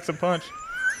that packs a punch.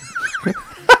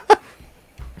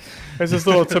 There's this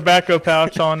little tobacco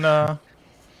pouch on,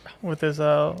 with his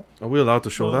Are we allowed to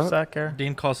show little that? sack there.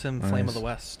 Dean calls him Flame of the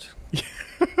West.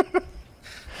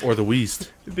 Or the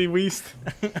Weast? The Weast.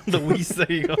 The Weast.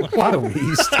 There you go. What a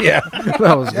Weast. Yeah,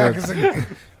 that was Yeah, good.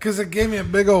 because it gave me a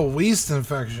big old yeast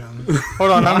infection.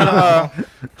 Hold on, I'm gonna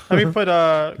let me put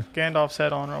Gandalf's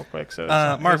head on real quick. So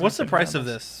Mark, what's the price of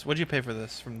this? What'd you pay for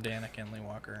this from Danik and Lee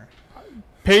Walker?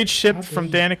 Page shipped from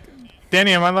Danik.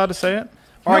 Danny, am I allowed to say it?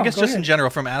 Or I No, guess go just in ahead.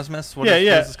 general from Asmus. What Yeah, does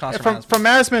yeah. this cost From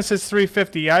Asmus, it's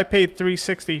 $350. I paid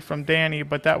 $360 from Danny,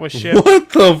 but that was shipped. What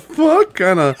the fuck?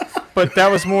 Kind of. But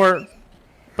that was more.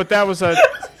 But that was a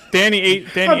Danny ate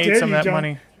How some dare of you, that John.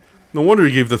 money. No wonder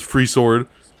he gave the free sword.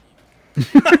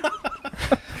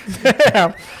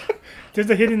 Yeah. There's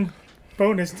a hidden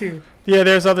bonus too. Yeah,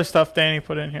 there's other stuff Danny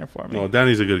put in here for me. No,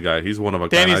 Danny's a good guy. He's one of a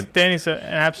kind. Danny's an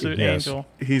absolute Yes. angel.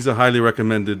 He's a highly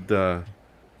recommended.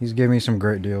 He's giving me some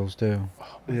great deals too.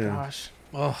 Yeah. Gosh,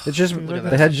 Oh, It's just Look at the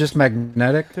that. head's just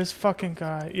magnetic. this fucking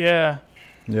guy. Yeah.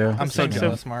 Yeah, I'm so Thing's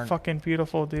jealous, Mark. Fucking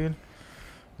beautiful, dude.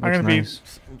 I'm looks gonna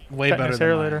nice. Way cutting better his than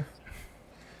hair mine. later.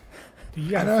 Dude, you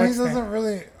I gotta know he flex that. doesn't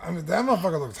really. I mean, that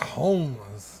motherfucker looks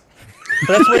homeless.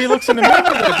 But that's what he looks in the mirror,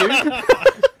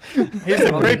 though, dude. He's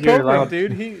a don't great think you're pilgrim, allowed-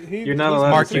 dude. you're not he's- allowed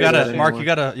Mark, to you say gotta, that Mark,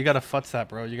 anymore. you gotta futz that,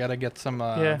 bro. You gotta get some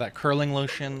Yeah. that curling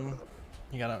lotion.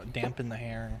 You gotta dampen the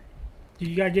hair.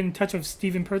 You gotta get in touch with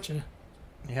Steven Percha.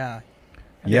 Yeah.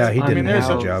 Yeah, he I did mean, an there's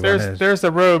amazing a- job on There's his. there's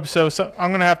the robe, so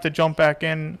I'm gonna have to jump back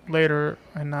in later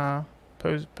and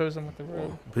pose him with the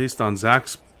robe. Based on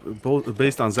Zach's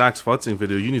futzing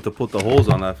video, you need to put the holes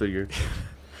on that figure.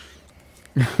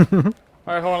 All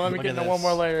right, hold on. Let me Look get at into one this.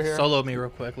 more layer here. Solo me real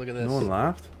quick. Look at this. No one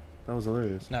laughed. That was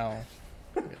hilarious. No.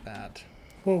 Look at that.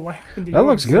 Whoa, what happened to That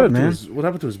looks yours? good, man. What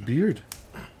happened to his beard?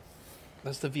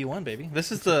 That's the V1, baby.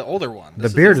 This is the older one. The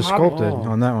This beard is Hobbit. sculpted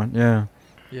Oh. on that one. Yeah.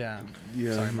 Yeah.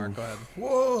 Yeah. Sorry, Mark. Go ahead.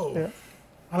 Whoa. Yeah.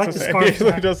 I like the Okay, scarf. He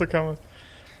Zach. does look coming.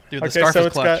 Dude, the Okay, scarf so is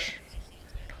it's got- clutch.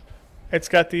 It's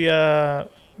got the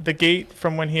gate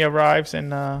from when he arrives in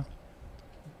Bag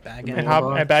and end.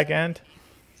 at back end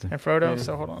and Frodo.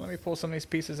 So hold on, let me pull some of these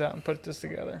pieces out and put this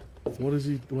together.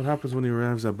 What happens when he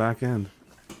arrives at back end?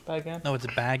 Back end. No, it's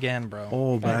bag end, bro.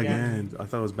 Oh, back Back end. I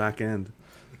thought it was back end.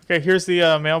 Okay, here's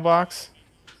the mailbox,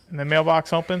 and the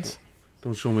mailbox opens.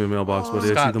 Don't show me a mailbox, but I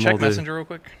see Scott, them all check day. messenger real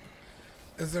quick.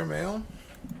 Is there mail?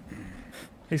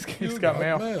 He's You got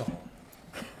mail.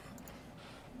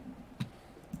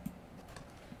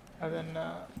 And then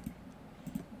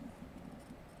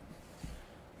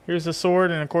here's the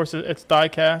sword, and of course it's die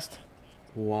cast.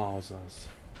 Wowzers.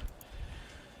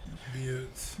 Beaut.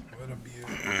 What a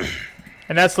beaut.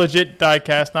 And that's legit die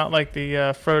cast, not like the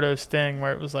Frodo Sting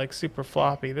where it was like super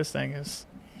floppy. This thing is,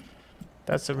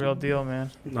 that's the real deal,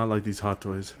 man. Not like these hot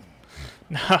toys.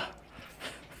 Nah.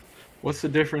 What's the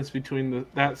difference between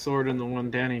that sword and the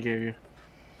one Danny gave you?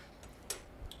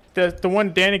 The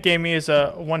one Danny gave me is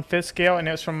a 1/5 scale, and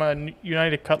it was from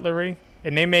United Cutlery,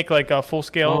 and they make like full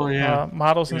scale Oh, yeah.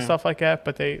 models and Yeah. stuff like that.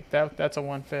 But that's a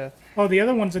 1/5. Oh, the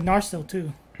other one's a Narsil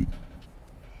too.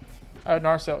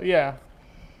 Narcel, yeah.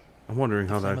 I'm wondering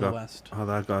how Flame that of the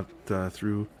got West.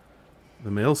 through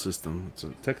the mail system. It's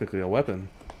technically a weapon.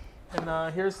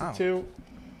 And here's the Oh. two.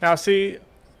 Now see,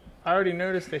 I already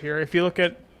noticed it here. If you look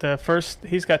at the first,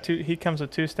 he comes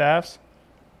with two staffs.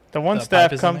 The one The staff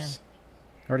pipe is in comes.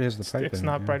 Already has the pipe. It's in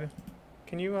not it, yeah. bright.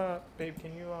 Can you, babe?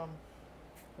 Can you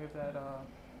move that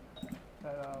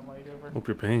light over? Hope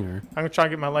you're paying her. I'm gonna try to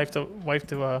get my wife to Put put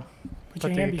your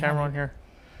the hand camera behind on here.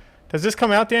 Does this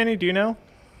come out, Danny? Do you know?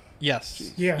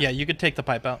 Yes. Yeah. Yeah, you could take the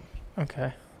pipe out.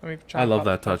 Okay. Let me try. I and love pop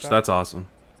that the pipe touch. out. That's awesome.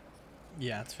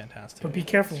 Yeah, it's fantastic. But be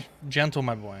careful. Gentle,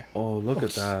 my boy. Oh, look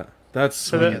at that. That's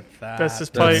So sweet. that- Look at that. that's his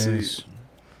That's pipe. sweet.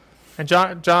 And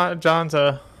John's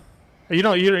a.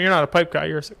 You're not a pipe guy.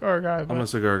 You're a cigar guy. I'm But a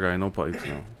cigar guy. No pipes.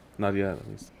 No, not yet. At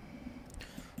least.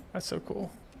 that's so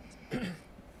cool.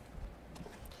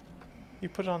 You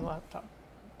put it on the laptop.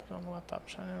 Put it on the laptop.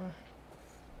 Shine it over.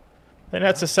 Then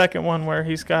that's the second one where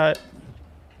he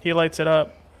lights it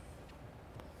up.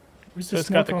 Where's So the it's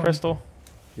got the smoke on? crystal.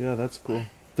 Yeah, that's cool.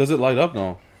 Does it light up?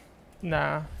 No.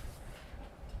 Nah.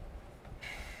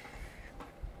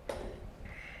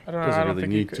 I don't know. Doesn't I don't really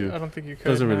think need you could. to. I don't think you could.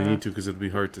 Doesn't really nah. need to because it'd be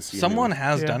hard to see. Someone anyway.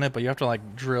 has Yeah. done it, but you have to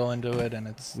like drill into it, and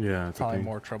it's Yeah, it's a probably thing.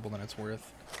 more trouble than it's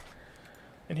worth.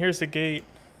 And here's the gate.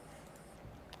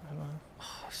 I don't know.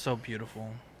 So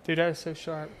beautiful. Dude, that is so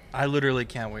sharp. I literally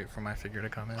can't wait for my figure to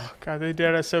come in. God, they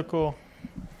did that so cool.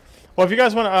 Well, if you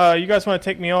guys want to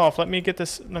take me off, let me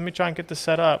try and get this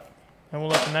set up, and we'll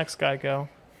let the next guy go.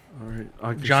 All right.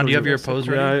 I can John, show do you have your pose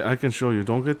ready? Yeah, I can show you.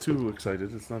 Don't get too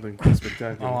excited. It's nothing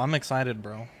spectacular. Oh, I'm excited,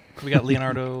 bro. We got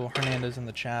Leonardo Hernandez in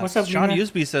the chat. What's up, John Lena?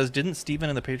 Usby says, didn't Steven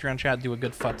in the Patreon chat do a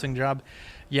good futzing job?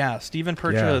 Yeah, Steven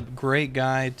Percha, great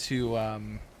guy to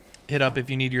hit up if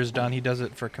you need yours done. He does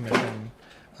it for commission.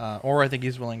 Or I think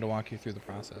he's willing to walk you through the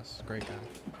process. Great guy.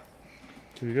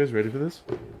 Are you guys ready for this?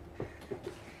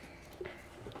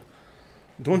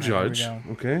 Don't Alright, judge,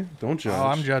 okay? Don't judge. Oh,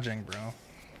 I'm judging, bro.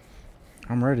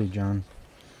 I'm ready, John.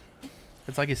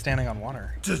 It's like he's standing on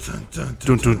water. Dun, dun,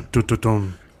 dun, dun, dun,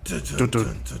 dun. Dun, dun,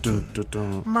 dun, dun,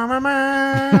 dun.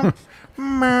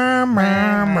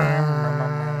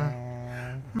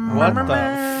 What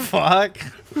the fuck?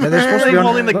 Yeah, they're supposed to be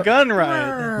holding the gun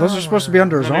right. Those are supposed to be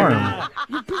under his arm.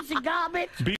 You piece of garbage.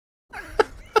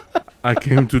 I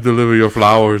came to deliver your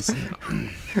flowers.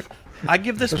 I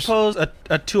give this pose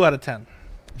a 2 out of 10.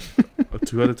 A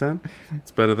 2 out of 10?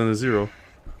 It's better than a 0.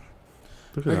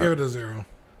 Look at I that. give it a 0.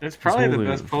 It's probably the holding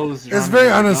best it. pose. It's very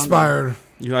uninspired.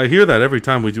 Yeah, I hear that every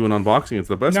time we do an unboxing. It's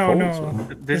the best pose. No.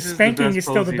 This The is the spanking best is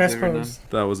still pose the he's best ever pose.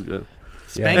 That was good.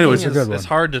 Spanking Anyways, it's a good one. is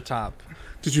hard to top.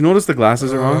 Did you notice the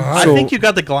glasses are on? I think you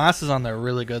got the glasses on there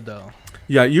really good, though.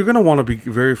 Yeah, you're gonna want to be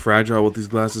very fragile with these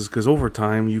glasses because over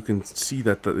time you can see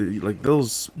that like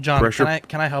those John, pressure.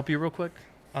 can I help you real quick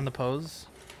on the pose?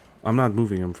 I'm not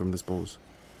moving him from this pose.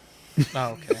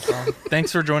 Oh, okay. Well,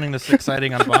 thanks for joining this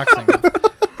exciting unboxing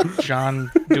of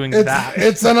John doing that.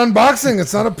 It's an unboxing.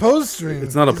 It's not a pose stream.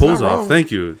 It's not a pose off.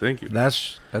 Thank you.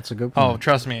 That's a good Oh, point.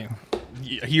 trust me.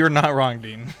 You're not wrong,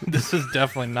 Dean. This is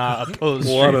definitely not a pose.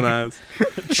 What an ass.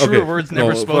 Truer words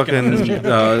never spoken on this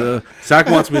channel. Zach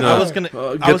wants me to. I was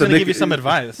gonna give you some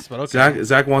advice, but okay.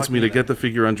 Zach wants me to get the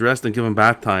figure undressed and give him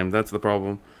bath time. That's the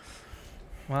problem.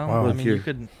 Well, I mean,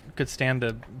 you could stand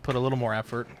to put a little more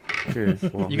effort. Okay,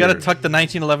 well, you got to tuck the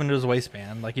 1911 to his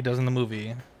waistband, like he does in the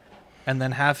movie, and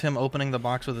then have him opening the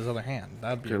box with his other hand.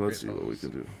 That'd be okay. a Let's see great what we pose. can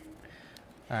do.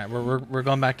 All right, we're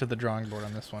going back to the drawing board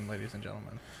on this one, ladies and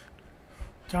gentlemen.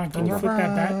 John, can you flip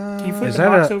that back? Can you flip Is the that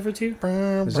box a- over too?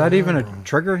 Is that even a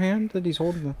trigger hand that he's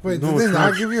holding? Wait, No, did they it's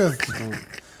not not. give you a?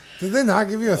 Did they not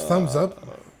give you a thumbs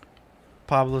up?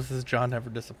 Pablo says John never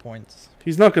disappoints.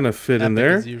 He's not gonna fit in Epic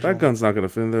there. as usual. That gun's not gonna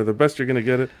fit in there. The best you're gonna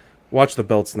get it. Watch the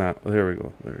belt snap. Oh, there we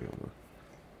go. There we go.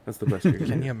 That's the best you're gonna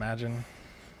Can get. you imagine?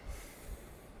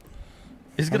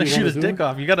 He's How gonna do you shoot wanna his do dick it?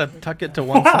 off. You gotta tuck it to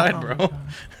one side, bro.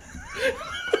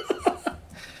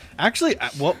 Actually,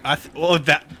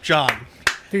 John.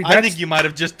 Dude, I think you might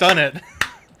have just done it.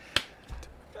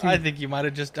 I Dude. think you might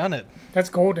have just done it, That's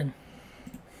golden.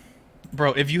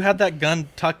 bro. If you had that gun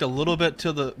tucked a little bit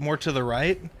more to the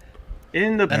right,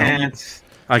 In the And then pants.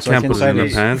 I It's can't like put it in the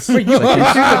inside pants. Wait, you can do the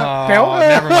oh, belt?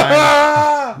 never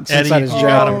mind. It's Eddie, inside his you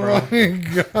got him,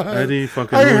 jacket. bro. Oh my god. Eddie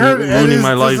fucking I heard ruining Eddie's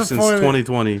my life since disappointed.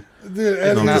 2020. Dude,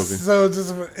 Eddie not is joking. so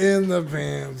just in the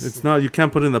pants. It's not. You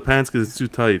can't put it in the pants because it's too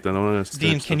tight. I don't understand.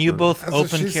 Dean, can you both That's what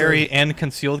open she carry said. and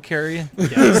concealed carry?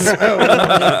 Yes.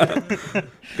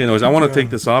 Okay, anyways, I want to take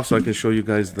this off so I can show you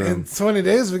guys In the. 20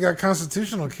 days, we got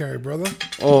constitutional carry, brother.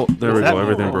 Oh, there we that- go.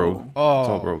 Everything broke. It's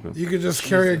all Oh, broken. You could just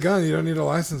carry a gun. You don't need a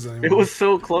license anymore. It was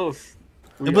so close.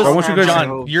 it was. I want you guys-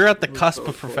 John, you're at the cusp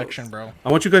of perfection, bro. I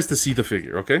want you guys to see the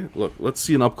figure. Okay, look. Let's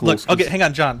see an up close. Look, okay, hang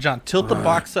on, John. John, tilt the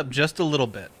box up just a little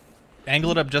bit.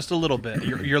 Angle it up just a little bit.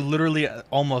 You're literally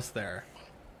almost there.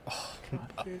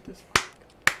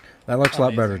 That looks a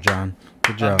lot better, John.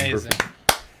 Good job. Amazing.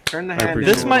 Turn the I hand in. appreciate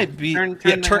a This little. might be- Turn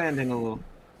yeah, the turn- hand in a little.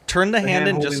 Turn the The hand hand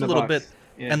in just a holding the little box.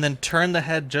 bit, Yeah. and then turn the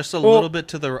head just a little bit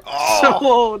to the.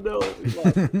 Oh no!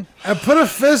 And put a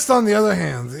fist on the other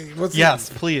hand. What's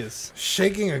Yes, it? please,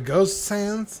 Shaking a ghost's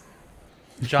hands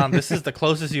John. This is the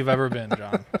closest you've ever been,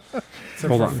 John. to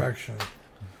Hold on. perfection.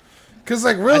 Because,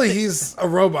 like, really, he's a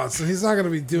robot, so he's not going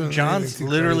to be doing John's anything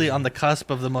too literally crazy. on the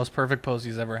cusp of the most perfect pose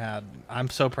he's ever had. I'm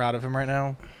so proud of him right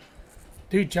now.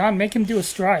 Dude, John, make him do a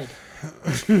stride.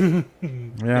 That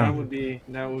Yeah. would be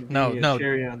a No,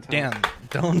 cherry on top. Dan,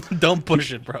 don't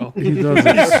push it, bro. He does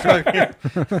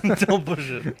it. Don't push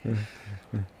it.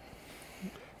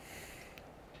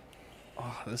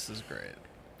 Oh, this is great.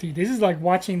 Dude, this is like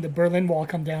watching the Berlin Wall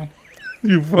come down.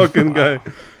 You fucking guy.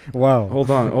 Wow. Hold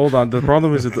on. The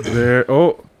problem is that there.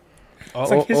 Oh,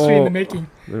 It's like history in the making.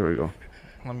 there we go.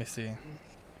 Let me see.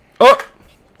 Oh,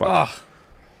 Oh,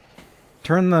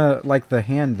 Turn the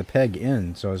hand, the peg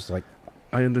in, so it's like.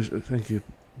 I understand. Thank you,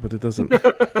 but it doesn't.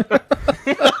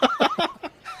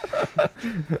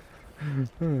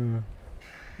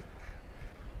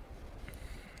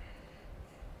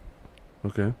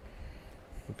 Okay.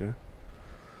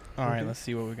 all right. Let's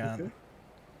see what we got.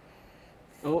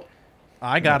 Oh,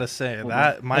 I gotta say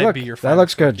that might Look, be your. that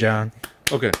looks good, favorite. John.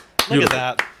 Okay. Look at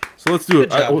that. So let's do it.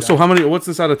 Good job, So John. how many? What's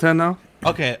this out of 10 now?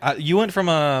 Okay, you went from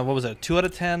a what was it? 2 out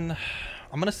of 10.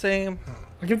 I'm gonna say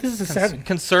I'll give this a 7.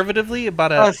 conservatively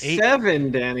about A a 8,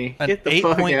 7, Danny. an Get the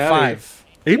fuck out of here. 8.5.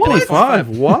 8.5.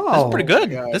 Wow. That's pretty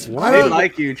good. God. This I don't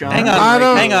like you, John. Hang I on,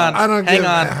 don't- hang on, I don't hang give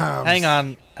on,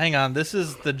 halves. hang on. This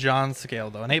is the John scale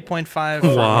though. An 8.5 Wow.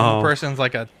 for one person's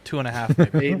like a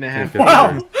 2.5. Maybe. 8.5.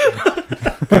 Wow.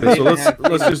 Okay, so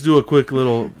let's just do a quick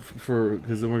little for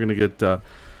because then we're gonna get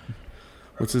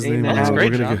what's his name? 8.5. That's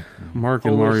great, We're gonna John. get Mark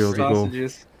and Polish Mario to go.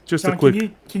 sausages. Just John, a quick. can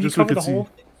you just so we cover the could see- hole?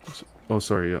 Oh,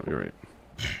 sorry. Yeah, you're right.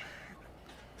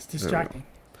 It's distracting.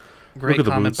 Great at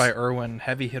the comment boots. by Erwin.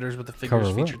 Heavy hitters with the figures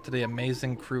Cover what? featured today.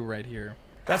 Amazing crew right here.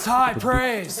 That's high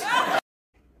praise.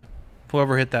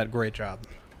 Whoever hit that, great job.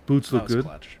 Boots That look was good.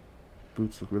 clutch.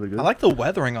 Boots look really good. I like the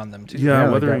weathering on them too. Yeah,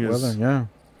 they weathering got is weathering, yeah.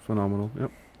 phenomenal.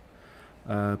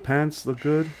 Yep. Pants look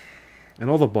good, and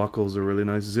all the buckles are really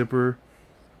nice. Zipper.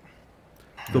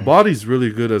 The body's really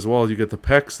good as well. You get the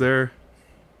pecs there.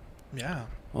 Yeah.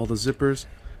 All the zippers.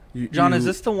 John, is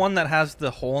this the one that has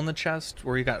the hole in the chest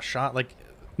where you got shot? Like, or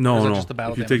No, is that no. just the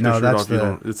battle If you damage? take No, the shirt that's off, you the-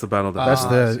 don't. It's the battle damage. That's I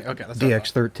the see. Okay, that's what I thought.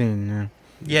 DX13, yeah.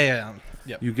 Yeah.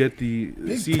 Yep. You get the.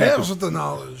 Big See, you pals put, with the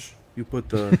knowledge. you put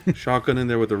the shotgun in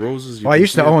there with the roses. You Well, I can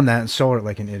used to see it. own that and sold it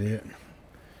like an idiot.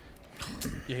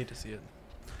 You hate to see it.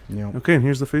 You know. Okay, and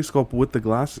here's the face sculpt with the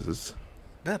glasses.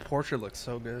 That portrait looks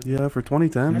so good. Yeah, for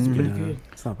 2010. That's pretty yeah, good.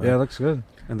 It's not bad. Yeah, it looks good.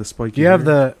 And the spiky. Do you have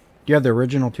hair. the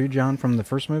original too, John, from the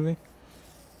first movie?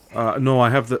 No, I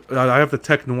have the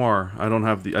Tech Noir. I don't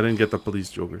have the. I didn't get the Police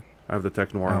Joker. I have the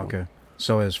Tech Noir. Oh, one. okay.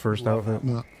 So his first outfit.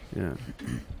 No, Yeah.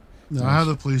 no, I have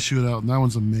the police shootout, and that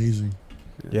one's amazing.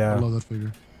 Yeah, I that love that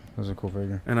figure. was a cool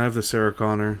figure. And I have the Sarah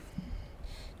Connor.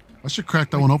 I should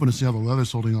crack that one open to see how the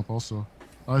leather's holding up. Also,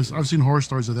 I've seen horror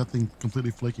stories of that thing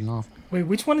completely flaking off. Wait,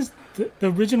 which one is the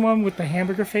original one with the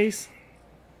hamburger face?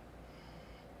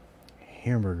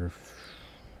 Hamburger.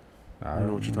 I don't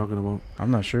know what you're talking about.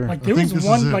 I'm not sure. Like there think was this is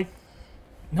one it. like,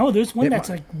 no, there's one It that's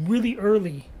might- like really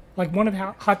early, like one of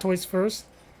Hot Toys first.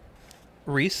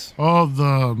 Reese? Oh,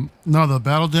 the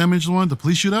battle damage one, the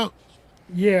police shootout.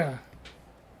 Yeah,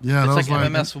 Yeah, It's that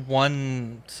like was MMS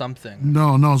 1 something.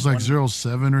 No, it's like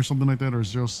 07 or something like that, or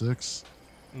 06.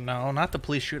 No, not the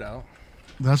police shootout.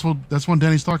 That's one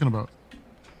Danny's talking about.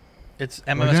 It's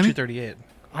Danny? MMS 238.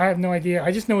 I have no idea.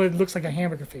 I just know it looks like a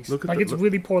hamburger face. Look at Like the- it's look-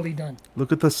 really poorly done.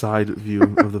 Look at the side view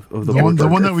of the The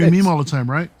one that we meme all the time,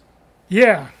 right?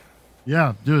 Yeah,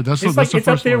 Yeah, dude, that's it's the like it's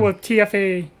up first there one. with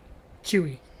TFA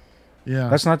Chewy. Yeah,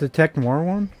 That's not the Tech Noir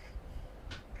one.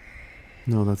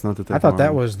 No, that's not the Tech I thought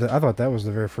that Noir. was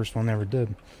the very first one they ever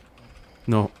did.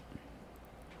 No.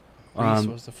 Reese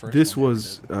was the first This one they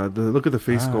was look at the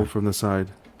face Ah. sculpt from the side.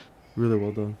 Really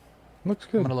well done. Looks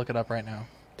I'm good. gonna look it up right now.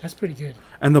 That's pretty good.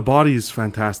 And the body is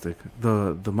fantastic.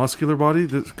 The muscular body,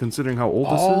 considering how old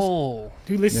Oh,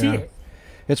 Dude, let's see Yeah. it.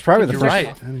 It's probably the you're first.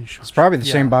 right. this is. It's probably the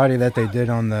Yeah. same body that they did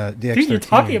on the DX13. Dude, you're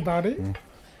talking about it.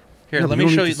 Here, No, let but me you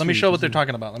don't show need you. to Let me see show it, what they're just-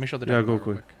 talking about. Let me show what they're Yeah, talking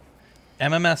go about. quick.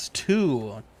 MMS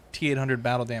 2 T-800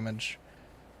 battle damage.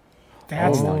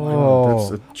 That's Oh not my good. God,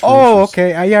 that's atrocious. Oh,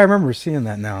 okay. Yeah, I remember seeing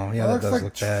that now. Yeah, that looks does like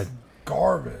look bad.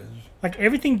 Garbage. Like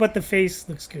everything but the face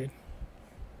looks good.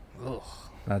 Ugh.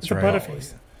 That's It's a right.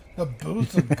 butterface. The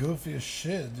boots are goofy as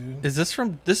shit, dude. Is this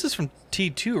from? This is from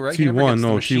T2, right? He never T1, gets the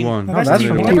no, machine- T1. No, No, that's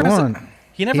from He never has T1.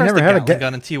 He never He has never the had a Gatling ga-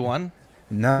 gun in T1.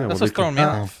 No, Yeah, That's well, what's they throwing me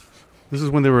Uh-uh. off. This is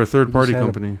when they were a third-party had a-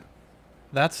 company.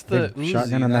 That's the Big Uzi,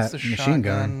 shotgun and that's that the machine shotgun,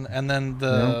 gun. and then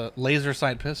the laser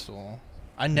sight pistol.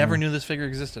 I never knew this figure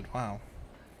existed. Wow.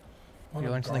 What You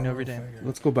a learn something new every garbage day. figure.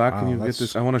 Let's go back Wow, and you get that's-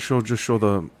 this. I want to just show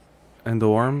the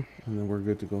endo arm, and then we're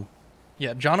good to go.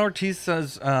 Yeah, John Ortiz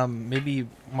says maybe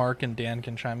Mark and Dan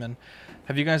can chime in.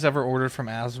 Have you guys ever ordered from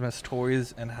Asmus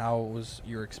Toys, and how was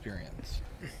your experience?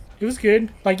 It was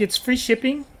good. Like it's free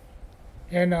shipping,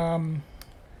 and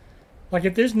like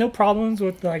if there's no problems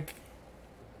with like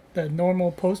the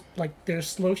normal post, like their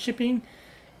slow shipping.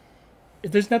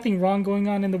 If there's nothing wrong going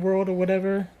on in the world or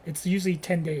whatever, it's usually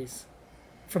 10 days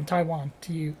from Taiwan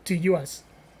to US.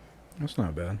 That's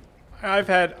not bad.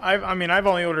 I've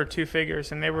only ordered 2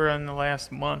 figures, and they were in the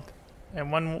last month,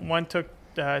 and one took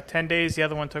 10 days, the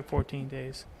other one took 14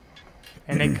 days,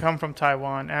 and they come from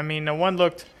Taiwan. I mean, the one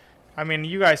looked, I mean,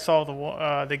 you guys saw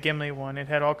the Gimli one. It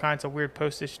had all kinds of weird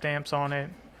postage stamps on it.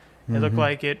 It looked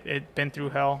like it been through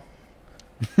hell,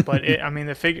 but I mean,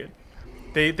 the figure,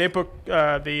 they put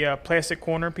the plastic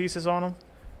corner pieces on them,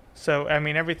 so I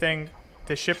mean everything.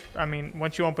 The ship, I mean,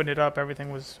 once you opened it up,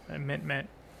 everything was mint.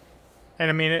 And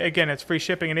I mean, again, it's free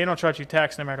shipping, and they don't charge you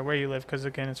tax no matter where you live, because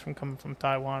again, it's coming from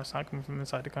Taiwan. It's not coming from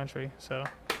inside the country. So,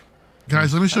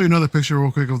 Guys, let me show you another picture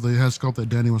real quick of the head sculpt that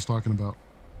Danny was talking about.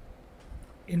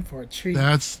 In for a treat.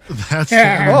 That's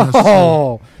the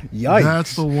Oh, yikes!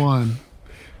 That's the one.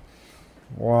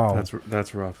 Wow,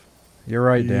 that's rough. You're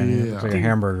right, Danny. It Yeah. looks like a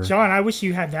hamburger. John, I wish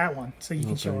you had that one so you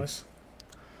can show Okay. us.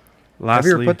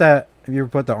 Lastly, Have you ever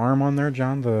put the arm on there,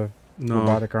 John? The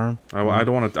robotic arm? I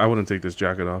don't want to. I wouldn't take this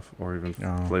jacket off or even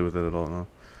No. play with it at all. No,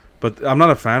 but I'm not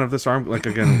a fan of this arm. Like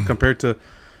again, compared to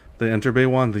the Interbay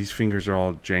one, these fingers are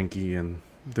all janky and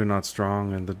they're not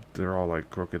strong and they're all like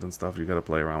crooked and stuff. You got to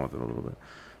play around with it a little bit.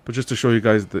 But just to show you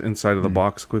guys the inside of the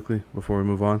box quickly before we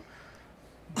move on,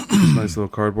 nice little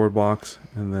cardboard box,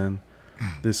 and then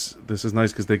this is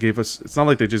nice because they gave us. It's not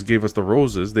like they just gave us the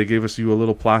roses. They gave us a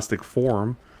little plastic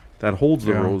form that holds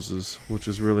the roses, which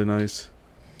is really nice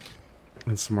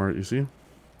and smart. You see?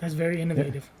 That's very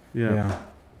innovative. Yeah.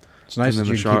 It's nice And that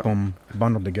then you the keep them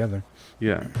bundled together.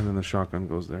 Yeah, and then the shotgun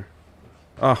goes there.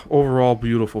 Overall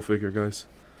beautiful figure, guys.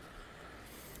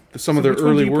 Some of their which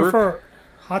one early do you work. prefer,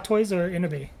 Hot Toys or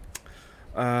Interbay?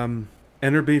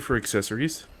 Interbay for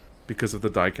accessories because of the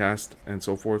die cast and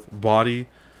so forth. Body,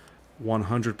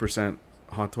 100%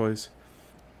 Hot Toys.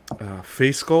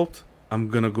 Face sculpt, I'm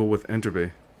gonna go with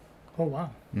Interbay. Oh wow.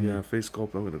 Yeah, face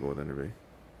sculpt, I'm gonna go with Interbay.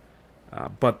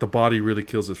 But the body really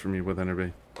kills it for me with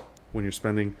Interbay. When you're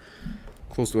spending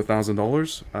close to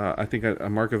 $1,000, I think a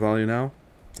market value now.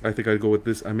 I think I'd go with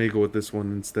this. I may go with this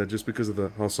one instead, just because of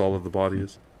how solid the body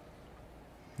is.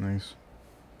 Nice.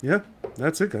 Yeah,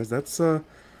 that's it, guys. That's the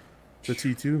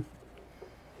T2.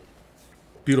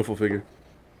 Beautiful figure.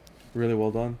 Really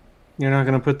well done. You're not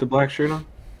gonna put the black shirt on?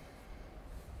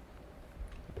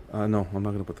 No, I'm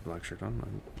not gonna put the black shirt on.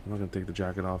 I'm not gonna take the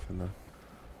jacket off. And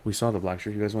we saw the black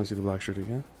shirt. You guys want to see the black shirt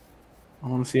again? I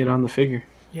want to see it on the figure.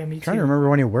 Yeah, me I'm too. trying to remember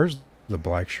when he wears the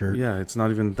black shirt. Yeah, it's not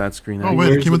even that screen. Oh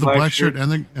wait, it came with the black shirt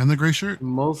and the gray shirt.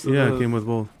 Most of Yeah, the it came with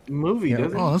both. movie, Yeah.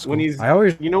 doesn't it? Oh, that's When cool. he's, I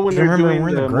always you know, when they're remember doing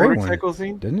wearing the the gray motorcycle one,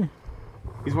 scene, didn't he?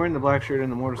 he's wearing the black shirt in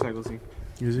the motorcycle scene.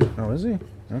 Is he? Oh, is he?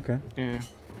 Okay. Yeah.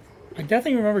 I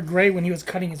definitely remember Gray when he was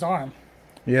cutting his arm.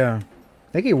 Yeah,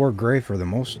 I think he wore gray for the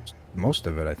most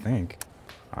of it. I think.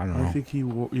 I don't know. I think he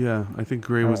wore. Yeah, I think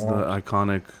gray I was the don't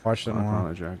iconic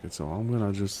iconic jacket. So I'm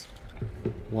gonna just,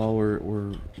 while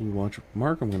we watch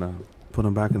Mark, I'm gonna put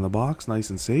him back in the box, nice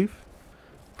and safe,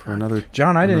 for another.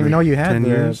 John, I didn't even know you had 10 the.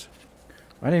 years.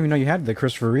 I didn't even know you had the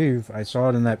Christopher Reeve. I saw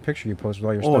it in that picture you posted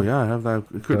all your Oh stuff. yeah, I have that.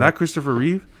 That Christopher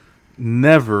Reeve,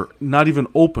 not even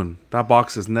open. That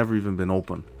box has never even been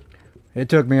open. It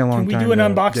took me a long Can time. we do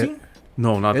an to unboxing?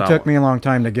 No, not It that took one. me a long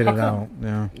time to get How it come? out.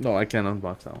 Yeah. No, I can't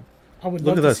unbox that one. I would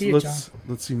Look love at to this. see it, John.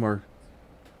 Let's see Mark.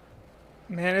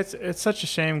 Man, it's such a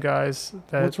shame, guys,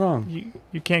 that What's wrong?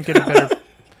 you can't get a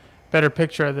better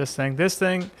picture of this thing. This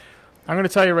thing, I'm gonna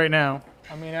tell you right now.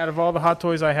 I mean, out of all the Hot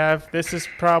Toys I have, this is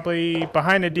probably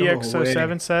behind the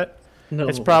DX07 set. No.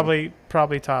 It's probably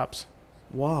tops.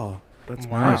 Wow, that's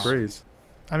Wow. high praise.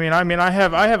 I mean, I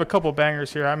have a couple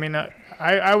bangers here. I mean,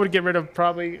 I would get rid of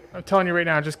probably. I'm telling you right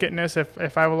now, just getting this.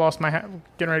 If I lost my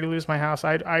getting ready to lose my house,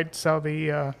 I'd sell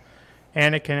the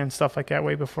Anakin and stuff like that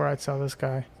way before I'd sell this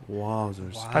guy.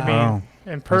 Wowzers. I mean, Wow.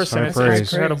 in person, high it's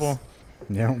praise. incredible.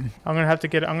 Yeah. I'm gonna have to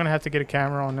get a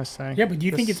camera on this thing. Yeah, but do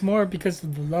you think This- it's more because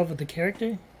of the love of the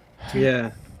character?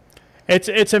 Yeah.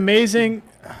 It's amazing.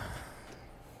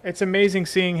 It's amazing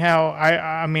seeing how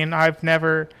I mean I've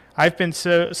been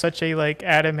such a like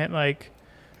adamant like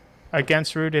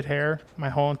against rooted hair my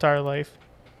whole entire life.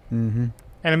 Mm-hmm.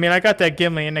 And I mean I got that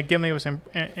Gimli and the Gimli was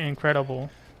incredible.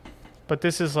 But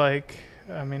this is like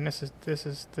I mean this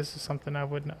is something I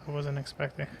wasn't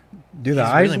expecting. Do the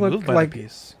He's eyes really look moved by like? the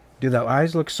piece. Do the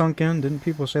eyes look sunk in? Didn't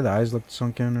people say the eyes looked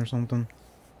sunk in or something?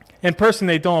 In person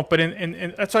they don't, but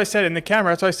in that's what I said in the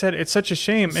camera. That's why I said it's such a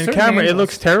shame. In Certain camera it angles.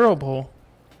 looks terrible.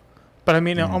 But I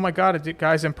mean, oh my God,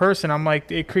 guys, in person, I'm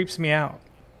like, it creeps me out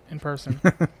in person.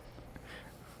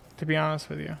 To be honest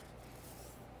with you.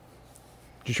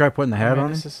 Did you try putting the hat I mean,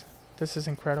 on? this is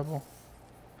incredible.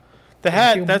 The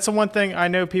hat, that's the one thing I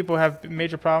know people have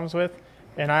major problems with,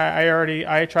 and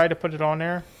I tried to put it on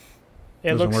there.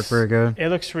 It Doesn't work very good. It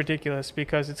looks ridiculous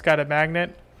because it's got a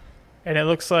magnet, and it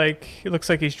looks like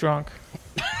he's drunk.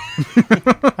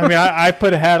 I mean, I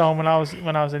put a hat on when I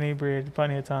was inebriated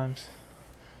plenty of times.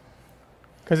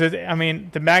 Because I mean,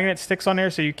 the magnet sticks on there,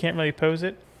 so you can't really pose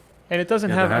it, and it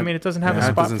doesn't have. I mean, it doesn't have a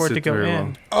spot for it to go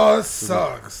in. Oh, it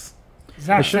sucks. It's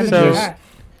not They should've friendly to just- that.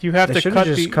 You have They to should've cut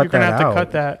just the. cut You're gonna that have to out.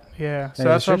 cut that. Yeah. So Yeah,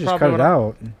 that's they what should just probably cut it what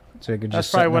out, so it could That's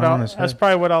just probably sit what down on I'll. his That's head.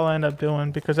 probably what I'll end up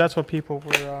doing because that's what people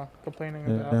were complaining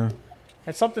about. Yeah.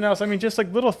 And something else. I mean, just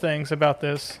like little things about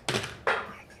this.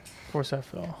 Of course, that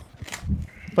fell.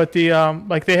 But the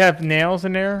like they have nails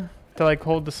in there to like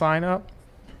hold the sign up.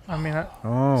 I mean,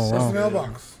 Oh, What's the wow.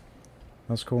 mailbox?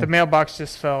 That's cool. the mailbox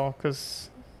just fell because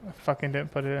I fucking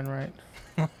didn't put it in right.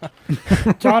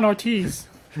 John Ortiz.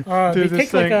 They Dude,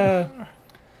 this take like thing- a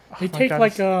they Oh my take God,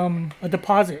 like it's- a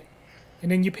deposit, and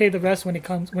then you pay the rest when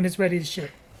it's ready to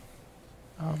ship.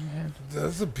 Oh man,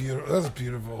 That's a beautiful. That's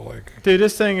beautiful. Like, dude,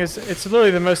 this thing it's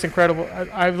literally the most incredible.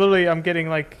 I'm getting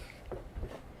like,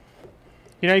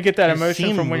 you get that You emotion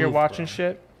seem from when you're moved, watching bro.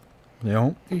 shit,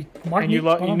 Yeah. Dude, Mark, And you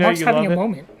lo- you know Mark's you having love a it?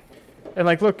 moment. and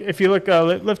like, look, if you look,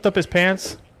 lift up his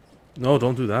pants. No,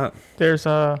 don't do that. There's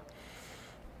oh,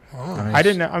 I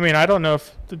didn't know. I mean, I don't know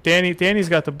if Danny's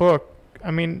got the book. I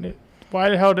mean, why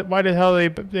the hell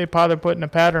they bother putting a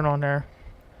pattern on there?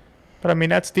 But I mean,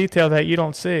 that's detail that you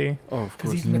don't see. Oh, of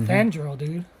Because course. he's Nathaniel,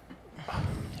 dude.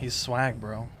 He's swag,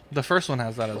 bro. The first one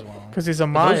has that as well. Because he's a But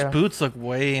Maya. those boots look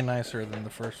way nicer than the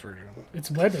first version.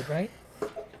 It's weathered, right?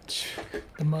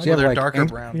 The mud. So you have They're like darker ink-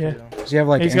 brown Yeah. too. Does he have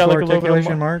like He's ankle got, like, a little bit of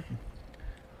articulation, mo- Mark?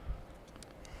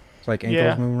 It's like ankles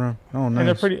Yeah. moving around. Oh, nice. And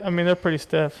they're pretty. I mean, they're pretty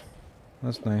stiff.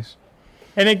 That's nice.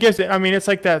 And it gives it. I mean, it's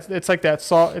like that. It's like that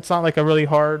salt. It's not like a really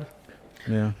hard.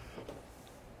 Yeah.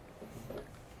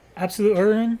 Absolute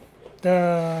Urban.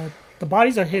 The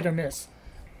bodies are hit or miss.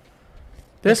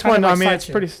 This They're one, kinda I like mean, it's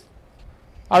sideshow. pretty.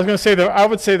 I was gonna say I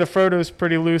would say the Frodo's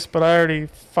pretty loose, but I already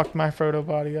fucked my Frodo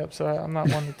body up, so I'm not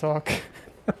one to talk.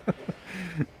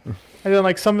 And then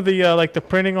like some of the like the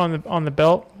printing on the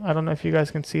belt. I don't know if you guys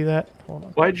can see that. Hold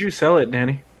on. Why'd you sell it,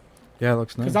 Danny? Yeah, it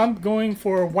looks nice. Because I'm going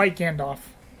for white Gandalf.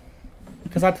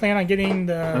 Because I plan on getting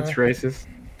That's the racist.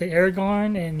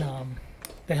 Aragorn and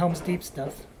the Helm's Deep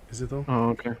stuff. Is it though? Oh,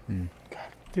 okay.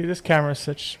 Dude, this camera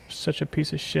is such a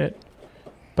piece of shit.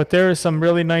 But there is some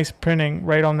really nice printing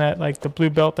right on that, like the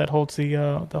blue belt that holds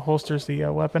the holsters the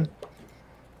weapon.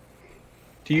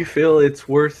 Do you feel it's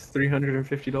worth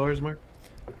 $350, Mark?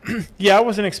 Yeah, I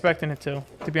wasn't expecting it to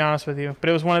be honest with you. But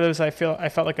it was one of those I felt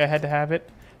like I had to have it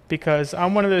because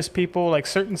I'm one of those people like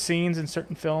certain scenes in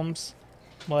certain films,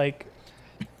 like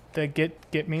that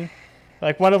get me.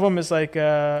 Like one of them is like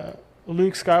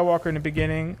Luke Skywalker in the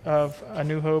beginning of A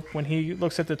New Hope when he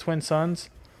looks at the twin suns.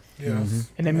 yes.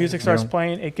 And the music starts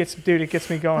playing. It gets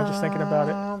me going just thinking about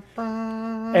it.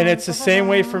 And it's the same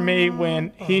way for me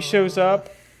when he shows up.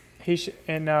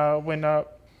 When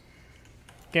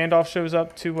Gandalf shows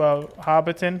up to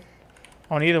Hobbiton,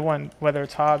 on either one, whether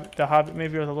it's the Hobbit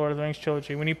movie or the Lord of the Rings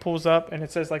trilogy, when he pulls up and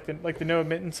it says like the no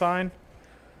admittance sign.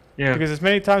 Yeah. Because as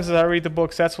many times as I read the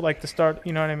books, that's what, like the start.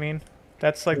 You know what I mean?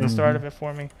 That's like the start of it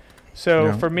for me. So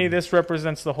Yeah. for me, this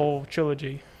represents the whole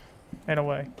trilogy, in a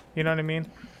way. You know what I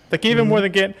mean? Like even more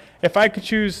than if I could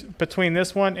choose between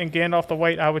this one and Gandalf the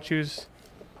White, I would choose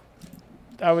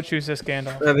this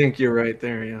Gandalf. I think you're right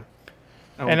there, yeah.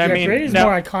 And Yeah, I mean, Gray is now-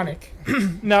 more iconic.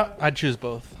 No, I'd choose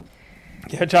both.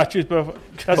 yeah, I choose both.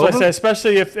 That's what I said.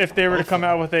 Especially if they were to come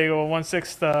out with a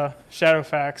 1/6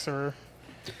 Shadowfax or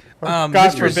God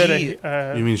Mr. forbid Z,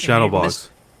 You mean Shadowbox?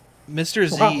 Mr.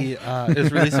 Z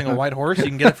is releasing a white horse. You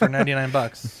can get it for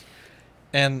 $99.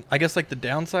 And I guess like the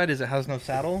downside is it has no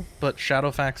saddle, but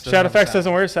Shadowfax doesn't. have a Shadowfax saddle.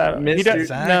 doesn't wear a saddle. He Mr. does,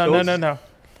 Zach no.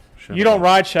 You don't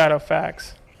ride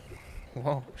Shadowfax.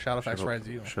 Whoa, Shadowfax rides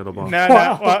you. Shadowbox. No,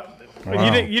 Wow. well,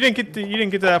 Wow. you didn't get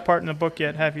to that part in the book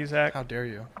yet, have you, Zach? How dare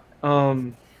you?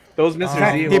 Those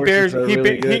Mr. Z He horses bears are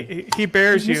really good. he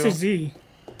bears Mr. you, Z.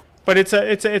 but it's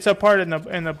a part in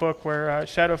the book where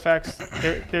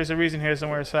Shadowfax there's a reason he doesn't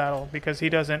wear a saddle because you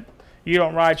don't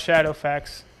ride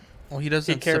Shadowfax. Well, he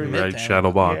doesn't carries- submit Right, to him.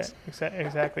 Shadowbox. Yeah,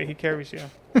 exactly. He carries you.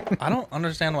 I don't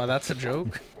understand why that's a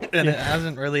joke, and it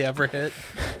hasn't really ever hit.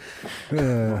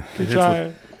 Uh,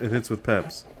 Try- It hits with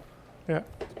peps. Yeah.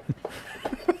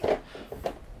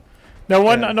 No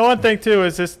one thing too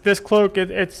is this cloak.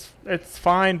 It's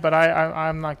fine, but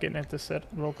I'm not getting it to sit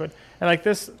real good. And like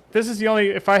this is the only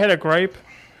if I had a gripe,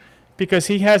 because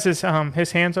he has his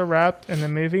hands are wrapped in the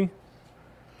movie.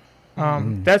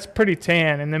 That's pretty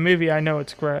tan. In the movie, I know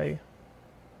it's gray,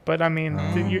 but I mean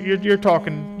you're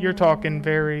talking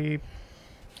very.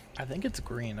 I think it's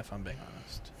green, if I'm being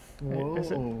honest.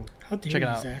 Is it? Whoa. How dare Check it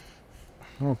you, out. Zach?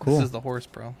 oh, cool. This is the horse,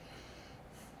 bro.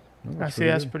 That I looks see.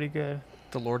 pretty That's good. pretty good.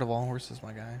 The Lord of all horses,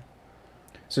 my guy.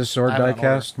 Is this sword I have it on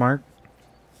die-cast, Mark?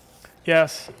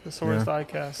 Yes, the sword's Yeah.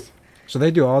 diecast So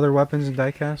they do all their weapons in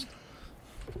die-cast?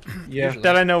 Yeah. Usually.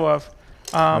 that I know of.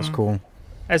 That's cool.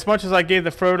 As much as I gave the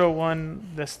Frodo one,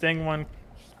 the Sting one,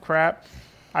 crap,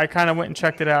 I kind of went and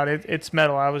checked it out. It's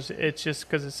metal. It's just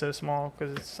because it's so small.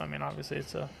 Because it's, I mean, obviously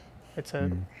it's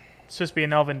supposed to be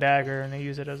an elven dagger, and they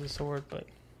use it as a sword. But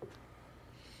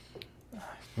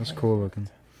That's cool looking.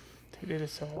 dude, it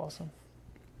is so awesome.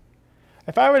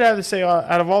 If I would have to say,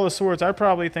 out of all the swords, I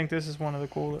probably think this is one of the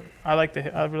cooler. I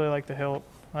really like the hilt.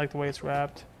 I like the way it's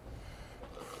wrapped.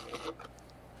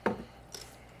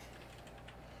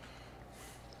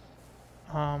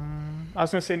 I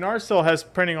was gonna say NAR still has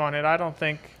printing on it. I don't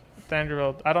think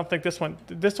Thunderbolt. I don't think this one.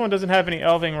 This one doesn't have any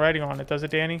Elving writing on it, does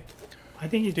it, Danny? I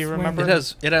think it's Do you remember?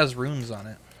 It has runes on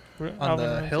it. On the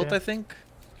runes, hilt, yeah. I think.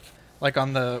 Like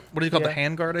on the what do you call the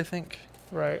handguard? I think.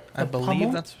 Right. I The believe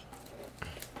pommel? that's.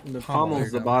 The Pommel, there pommel's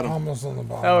you the go. bottom. Almost on the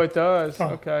bottom. Oh, it does. Oh,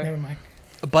 Okay. never mind.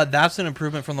 But that's an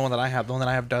improvement from the one that I have. The one that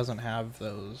I have doesn't have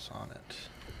those on it.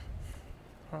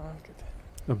 Oh, look at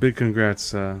that. A big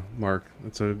congrats, Mark.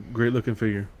 That's a great looking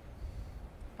figure.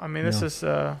 I mean, this is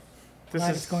Glad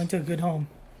it's going to a good home.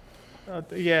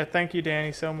 yeah. Thank you,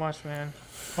 Danny, so much, man.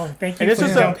 Oh, thank you And this for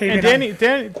is the down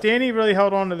payment. Danny really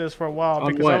held on to this for a while On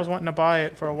because what? I was wanting to buy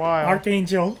it for a while.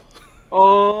 Archangel.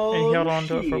 Oh, And he held on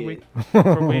to it shit.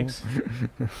 for weeks.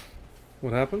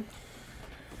 What happened?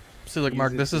 See, look,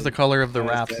 Mark. Easy This is to the color of the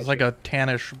wraps. digest. It's like a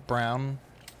tannish brown.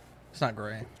 It's not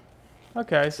gray.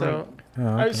 Okay, so Oh,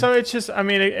 okay. so it's just. I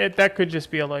mean, that could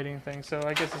just be a lighting thing. So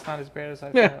I guess it's not as bad as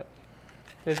I Yeah. thought.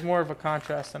 There's more of a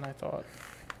contrast than I thought.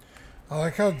 I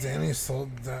like how Danny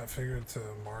sold that figure to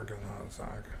Mark and not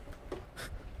Zach.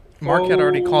 Mark had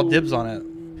already called dibs on it.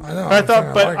 I know. But I I'm thought,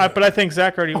 saying but like it. but I think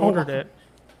Zach already ordered it.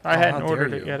 I Oh, hadn't how ordered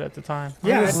dare it you. yet at the time.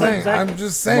 Yeah, I'm I just thought saying. Zach- I'm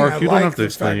just saying. Mark, I you don't like have to the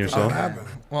explain fact that yourself. that happened.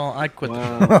 Well, I quit.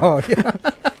 Wow. Oh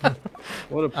yeah.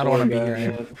 What a I don't wanna be poor here guy,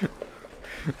 anymore. man.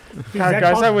 God, Zach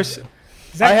guys, bought- I wish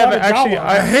Zach I haven't bought a actually. Jawa.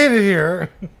 I hate it here.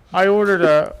 I ordered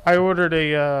a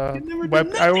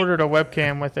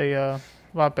webcam with a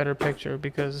lot better picture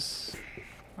because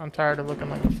I'm tired of looking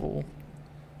like a fool.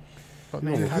 But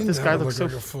man, Dude, God, you this guy never looks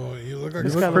look so like a fool. You look like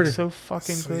this a guy pretty. looks so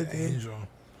fucking sweet good, dude. angel.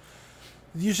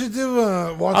 You should do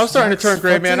watch. I'm starting to Zach's turn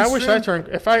gray, man. I footage wish I stream.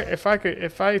 turned.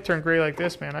 If I turn gray like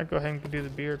this, man, I'd go ahead and do the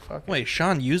beard. Fuck it. Wait,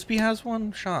 Sean Usby has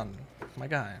one. Sean, my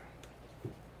guy.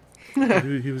 He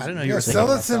was, I didn't know you Yeah, were sell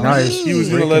thinking it to about me. Nice. he was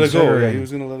gonna let it go. Yeah, Reconsidering. he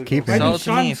was gonna let it Keep go. it. Sell I it think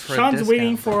to me for a Sean's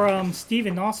waiting discount. for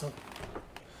Steven also.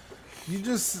 You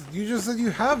just said you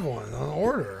have one on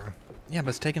order. Yeah, but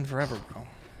it's taking forever, bro.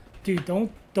 Dude,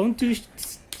 don't do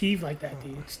Steve like that,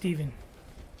 dude. Steven.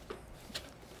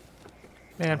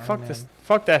 Man, Oh, fuck man. this.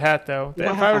 Fuck that hat though. If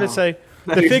I were to Wow. say I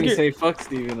the was gonna figure, say fuck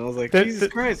Steven. I was like, the,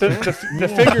 Jesus Christ, the, man.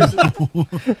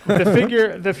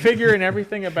 the figure and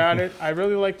everything about it. I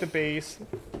really like the base.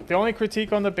 The only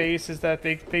critique on the base is that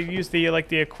they use the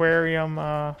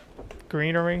aquarium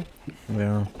greenery,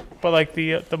 Yeah. but like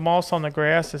the moss on the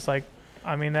grass is like,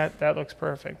 I mean that looks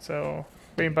perfect. So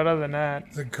I mean, but other than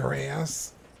that, The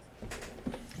grass.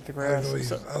 the I like grass. the way you,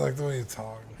 so- I like the way you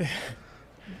talk.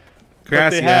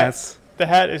 Grassy the hat- ass. the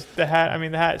hat is the hat. I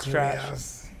mean, the hat is trash.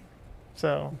 Grass.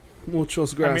 So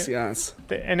Muchos grassy gracias.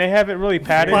 and they have it really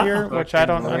padded Wow. here, which I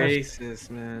don't understand. Racist,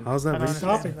 man. How's I that? don't racist? Stop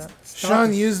understand it. that. Sean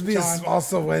it, Usby is John.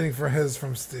 also waiting for his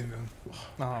from Steven.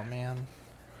 Oh man.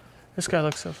 This guy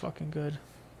looks so fucking good.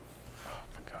 Oh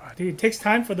my god. Dude, it takes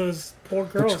time for those poor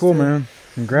girls Looks cool, to man. do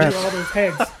Congrats. all those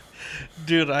heads.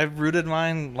 Dude, I've rooted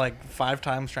mine like 5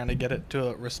 times trying to get it to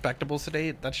a respectable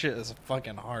state. That shit is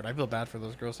fucking hard. I feel bad for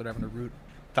those girls that are having to root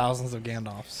thousands of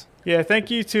Gandalfs. Yeah, thank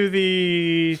you to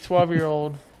the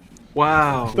 12-year-old.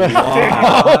 Wow. That-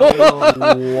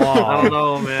 Wow. I don't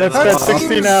know, man. That's I been don't know.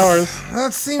 16 hours.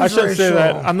 That seems I shouldn't say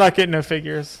that. racial. I'm not getting no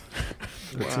figures.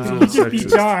 That's Wow. a You little just be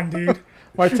sexist. John, dude.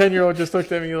 My 10-year-old just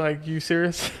looked at me like, "You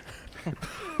serious?"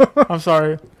 I'm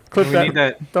sorry. Clip We that. need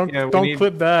that. Don't Yeah, we don't need-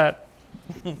 clip that.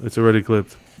 It's already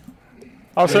clipped.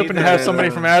 I was we hoping need to have that, somebody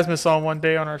from Asmus on one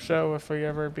day on our show if we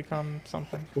ever become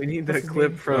something. We need that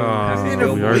clip from.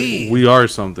 We are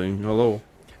something. Hello.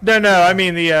 No. I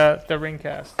mean the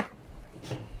Ringcast.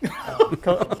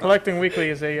 Collecting Weekly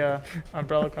is a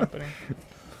umbrella company.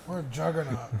 We're a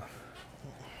juggernaut.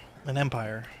 An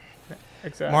empire.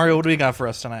 Exactly. Mario, what do we got for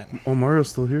us tonight? Oh, Mario's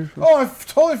still here. Oh, I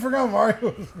totally forgot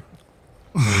Mario.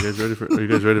 Are you guys ready for? Are you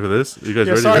guys ready for this? Are you guys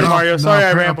Yeah, ready? sorry, for Mario. Sorry,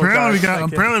 I rambled. Apparently guys.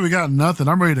 Thank you. we got nothing.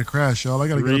 I'm ready to crash, y'all. I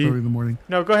gotta get up Three. early in the morning.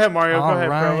 No, go ahead, Mario. Go All ahead,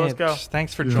 bro. Let's right. go.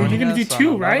 Thanks for Dude, joining you're gonna do us on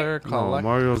 2, right? another No,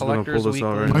 Mario's gonna pull Collector's this out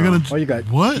Weekly. right Am I now. gonna Oh, you got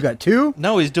what? You got 2?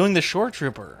 No, he's doing the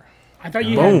Shoretrooper. I thought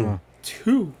you Boom. had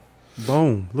 2.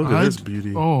 Boom! Look at I- this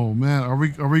beauty. Oh man, are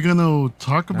we gonna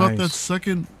talk about that Nice.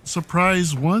 second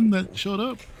surprise one that showed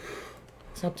up?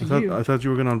 It's up to I you. thought you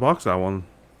were gonna unbox that one.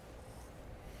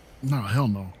 No, hell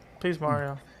no. Please,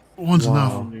 Mario. One's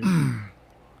Wow. enough.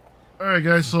 All right,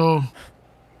 guys. So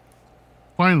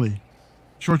finally,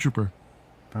 Shoretrooper,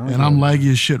 and I'm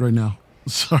laggy as shit right now.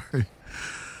 Sorry. You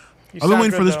I've been sound waiting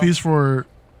good, for this though. piece for.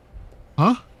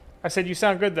 Huh? I said you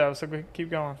sound good though, so keep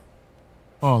going.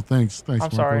 Oh, thanks, I'm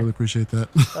Mark. sorry. I really appreciate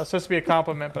that. That was supposed to be a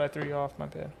compliment, but I threw you off. My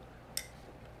bad.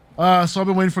 So I've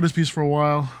been waiting for this piece for a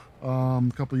while. a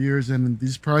couple of years, and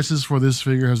these prices for this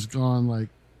figure has gone like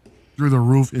through the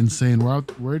roof, insane.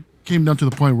 Where it came down to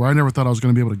the point where I never thought I was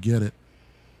going to be able to get it.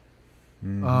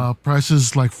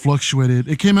 Prices like fluctuated.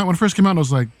 It came out when it first came out. It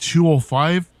was like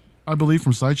 205, I believe,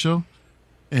 from Sideshow,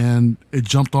 and it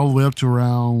jumped all the way up to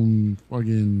around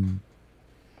fucking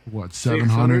what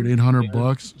 700, 800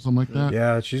 bucks, something like that.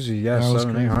 Yeah, it's usually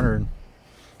 700, 800.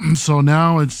 So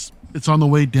now it's on the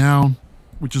way down,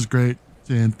 which is great.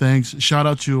 And thanks, shout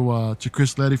out to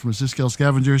Chris Letty from Cisco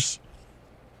Scavengers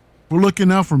for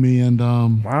looking out for me, and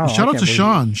shout out to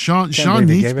Sean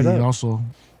needs me also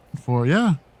for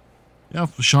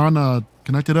Sean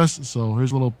connected us. So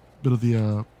here's a little bit of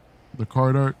the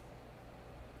card art,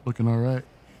 looking all right.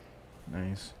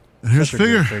 Nice. And here's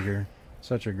figure.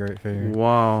 Such a great figure.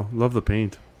 Wow, love the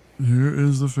paint. Here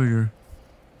is the figure.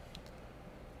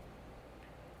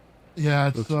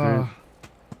 Yeah, it's a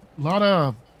lot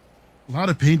of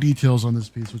paint details on this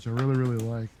piece, which I really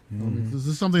like. This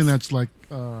is something that's like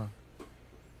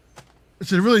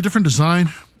it's a really different design.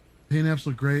 Paint apps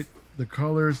look great. The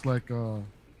colors like kind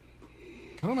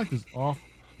of like this off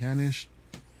tannish,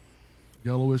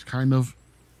 yellowish kind of,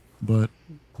 but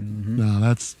no,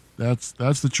 that's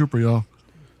the Trooper, y'all.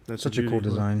 That's such a cool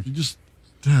design. You just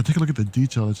take a look at the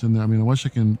detail that's in there. I mean, I wish I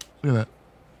can look at that.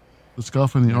 The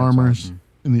scuff in the armors. Awesome.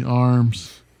 In the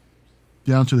arms,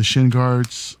 down to the shin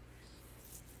guards.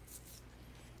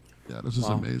 Yeah, this is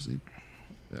amazing.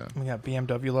 Yeah, we got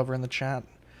BMW lover in the chat.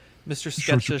 Mr.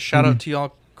 Sketch says, shout out to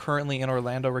y'all currently in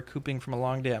Orlando recouping from a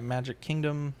long day at Magic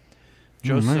Kingdom.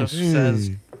 Joseph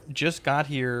says, just got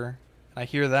here. I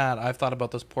hear that. I've thought about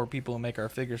those poor people who make our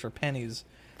figures for pennies,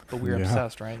 but we're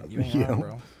obsessed, right? You ain't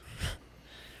wrong,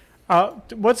 bro.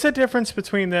 What's the difference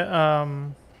between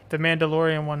the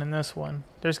Mandalorian one and this one?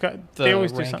 They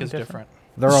always do something different.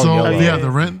 They're all yellow. Yeah, the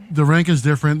rank is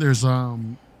different. There's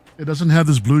it doesn't have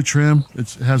this blue trim.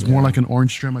 It has more like an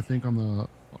orange trim, I think, on the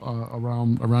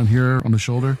around here on the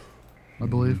shoulder, I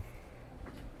believe.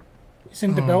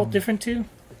 Isn't the belt different too?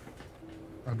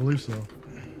 I believe so.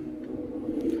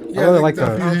 Yeah, I really like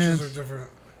the pouches are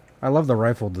different. I love the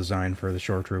rifle design for the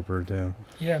Shoretrooper too.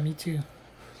 Yeah, me too.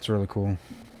 It's really cool.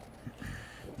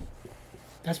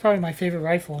 That's probably my favorite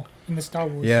rifle in the Star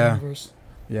Wars universe.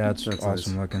 Yeah, it's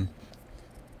awesome looking.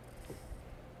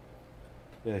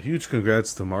 Yeah, huge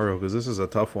congrats to Mario, because this is a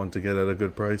tough one to get at a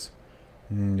good price.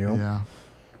 Yeah,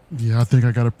 I think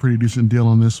I got a pretty decent deal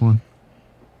on this one.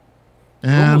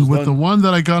 And with the one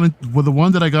that I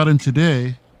got in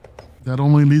today, that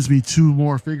only leaves me 2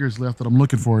 more figures left that I'm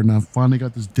looking for, and I finally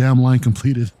got this damn line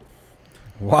completed.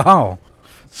 Wow.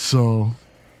 So,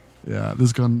 yeah,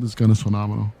 this gun is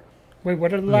phenomenal. Wait,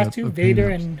 what are the last two? Vader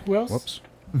and who else? Whoops.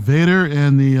 Vader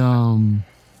and the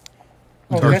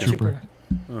Death Trooper.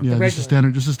 Yeah, just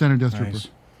a standard Death Trooper.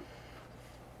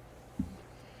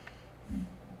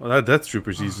 Well, that Death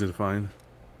Trooper's easy to find.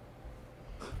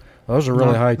 Those are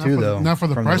really high too, though. Not for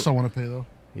the price I want to pay, though.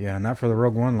 Yeah, not for the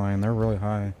Rogue One line. They're really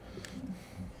high.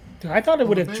 Dude, I thought it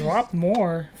would have dropped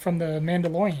more from the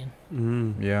Mandalorian.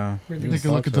 Yeah. Take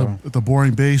a look at the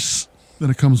boring base that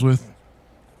it comes with.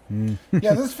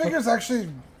 Yeah, this figure's actually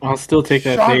I'll still take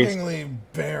that shockingly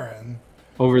barren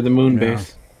over the moon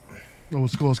base. Oh,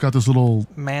 it's cool. It's got this little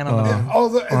man on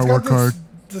the it's artwork got card.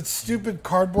 The stupid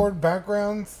cardboard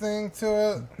background thing to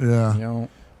it. Yeah.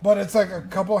 But it's like a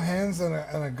couple hands and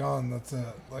a gun. That's it.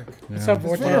 Like What's up,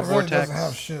 this figure really doesn't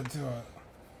have shit to it.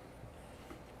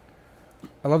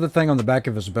 I love the thing on the back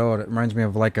of his belt. It reminds me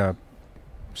of like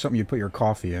something you put your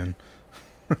coffee in.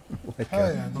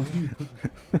 Hell yeah, dude.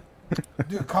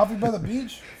 Dude, coffee by the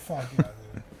beach? Fuck yeah,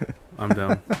 dude. I'm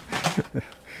down.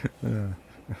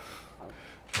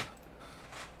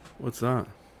 What's that?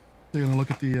 Taking a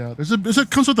look at the. It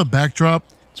comes with a backdrop.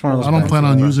 It's one of those I don't plan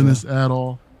on using this at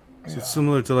all. So it's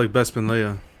similar to like Bespin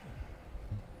Leia.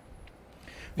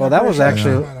 Well, that was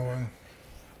actually.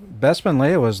 Bespin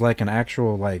Leia was like an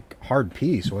actual like hard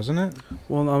piece, wasn't it?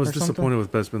 Well, I was disappointed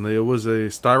with Bespin Leia. It was a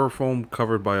styrofoam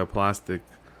covered by a plastic,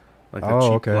 like a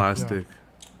cheap plastic. Yeah.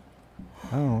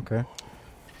 Oh, okay.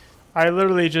 I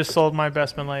literally just sold my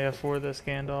Bespin Leia for this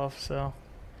Gandalf, so.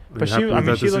 But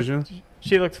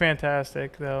she looked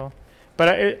fantastic though. But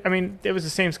it was the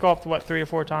same sculpt, what, 3 or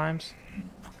 4 times?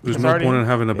 There's no point in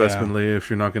having a Bespin Leia if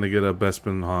you're not going to get a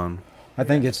Bespin Han. I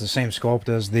think it's the same sculpt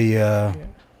as the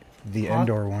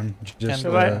Endor one, just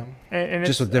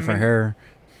with different hair.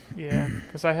 Yeah,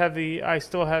 because I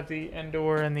still have the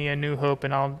Endor and the A New Hope,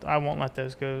 and I won't let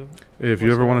those go. Hey, if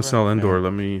you ever want to sell Endor,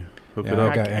 let me hook it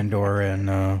up. I got Endor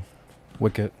and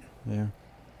Wicket. Yeah.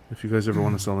 If you guys ever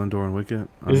want to sell Endor and Wicket,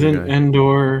 isn't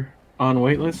Endor on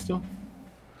waitlist still?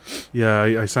 Yeah,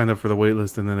 I signed up for the wait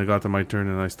list, and then it got to my turn,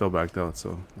 and I still backed out,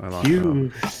 so I lost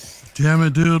out. Damn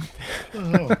it, dude.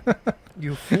 Oh.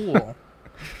 You fool.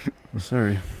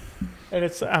 Sorry. And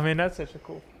it's, I mean, that's such a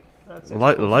cool.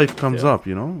 Life comes up,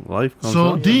 you know? Life comes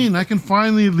up. So, Dean, I can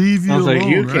finally leave you Sounds alone, like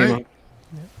you right? came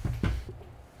up.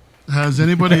 Has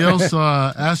anybody else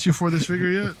asked you for this figure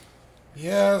yet?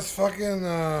 Yes, fucking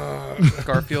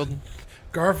Garfield.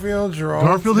 Garfield, Jerome.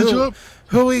 Garfield hit you up?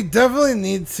 Who we definitely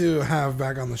need to have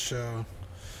back on the show.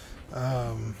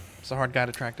 It's a hard guy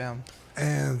to track down.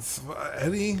 And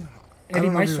Eddie. I Eddie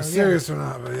don't know if he Maestro, was serious or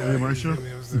not, but yeah. Eddie Maestro?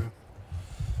 He was there.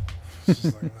 It's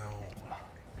just like, no.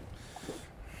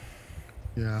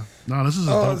 Yeah. No, this is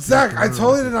a Oh, dope Zach, figure. I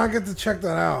totally did not get to check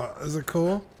that out. Is it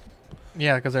cool?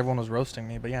 Yeah, because everyone was roasting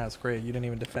me, but yeah, it's great. You didn't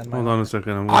even defend my. Hold on a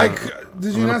second.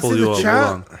 Did you not see the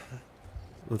chat?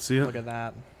 Let's see it. Look at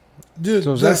that. Dude,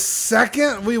 So the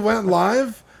second we went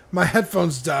live, my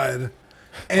headphones died.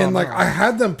 And no. I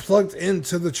had them plugged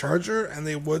into the charger and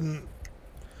they wouldn't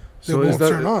So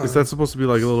turn on. is that supposed to be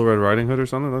like a Little Red Riding Hood or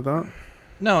something like that?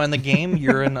 No, in the game,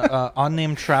 you're an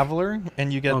unnamed traveler,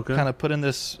 and you get kind of put in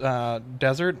this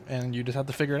desert, and you just have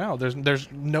to figure it out.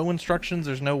 There's no instructions,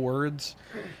 there's no words.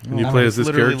 And you play as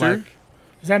this character?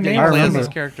 Is that me? Yeah, you play as this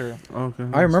character. Okay.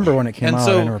 I remember when it came out.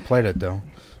 I never played it though.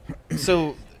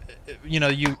 So, you know,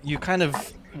 you kind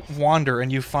of wander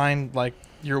and you find like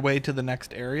your way to the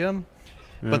next area,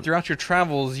 but throughout your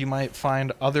travels, you might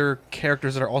find other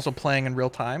characters that are also playing in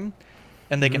real time.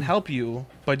 And they can help you,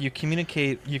 but you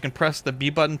communicate. You can press the B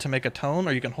button to make a tone,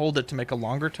 or you can hold it to make a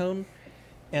longer tone.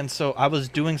 And so I was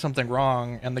doing something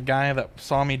wrong, and the guy that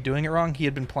saw me doing it wrong, he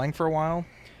had been playing for a while.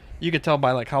 You could tell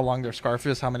by like how long their scarf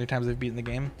is, how many times they've beaten the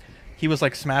game. He was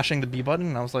like smashing the B button,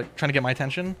 and I was like trying to get my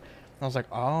attention. And I was like,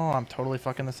 oh, I'm totally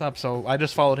fucking this up. So I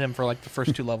just followed him for like the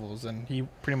first 2 levels, and he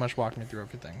pretty much walked me through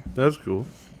everything. That's cool.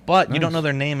 But you don't know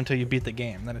their name until you beat the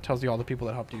game. Then it tells you all the people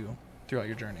that helped you throughout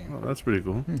your journey. Oh, that's pretty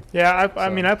cool. Yeah, I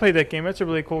mean, I played that game. That's a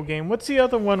really cool game. What's the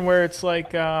other one where it's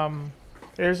like,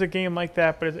 there's a game like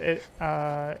that, but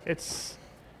it's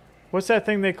what's that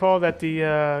thing they call that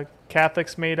the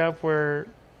Catholics made up where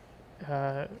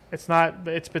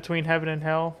it's between heaven and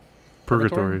hell?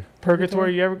 Purgatory.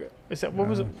 Purgatory. You ever? Is that what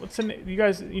was it? What's the name? You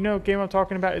guys, you know what game I'm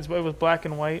talking about? It was black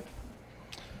and white.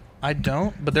 I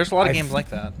don't, but there's a lot of games like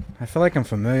that. I feel like I'm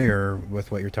familiar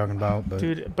with what you're talking about, but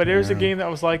Dude, but there's a game that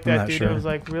was like that, dude. Sure. It was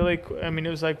like really. I mean,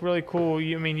 it was like really cool.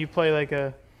 You play like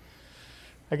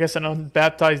I guess an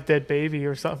unbaptized dead baby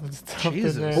or something.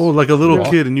 Jesus. Oh, like a little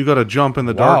kid, and you got to jump in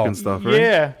the dark and stuff, right?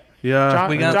 Yeah. Yeah.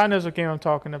 John knows what game I'm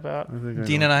talking about.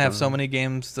 Dean and I have so many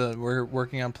games that we're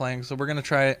working on playing. So we're gonna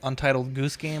try Untitled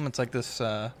Goose Game. It's like this.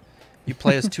 You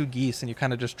play as 2 geese, and you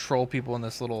kind of just troll people in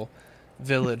this little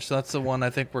village. So that's the one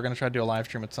I think we're gonna try to do a live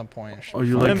stream at some point. Oh,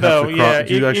 you like have to cross,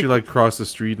 do you actually like cross the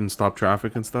street and stop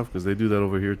traffic and stuff? Because they do that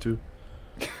over here too.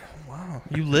 Wow,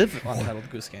 you live on Untitled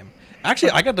Goose Game.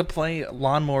 Actually, I got to play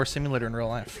Lawnmower Simulator in real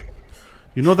life.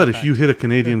 You know that if you hit a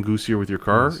Canadian goose here with your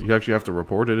car, you actually have to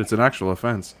report it. It's an actual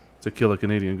offense to kill a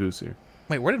Canadian goose here.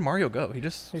 Wait, where did Mario go? He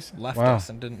just left us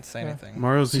and didn't say anything.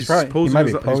 Mario's He's posing.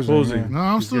 No,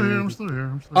 I'm still here. I'm still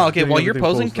here. Oh, okay. While you're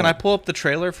posing, can I pull up the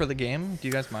trailer for the game? Do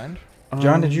you guys mind?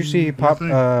 John, did you see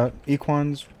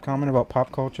Equan's comment about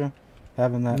pop culture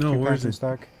having that 2-pack in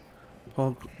stock?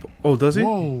 Oh, does he?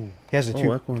 Whoa. He has a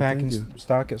 2-pack in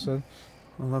stock. It said.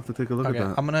 I'll have to take a look at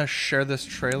that. I'm gonna share this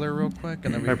trailer real quick,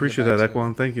 and then I appreciate that,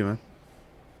 Equan. Thank you, man.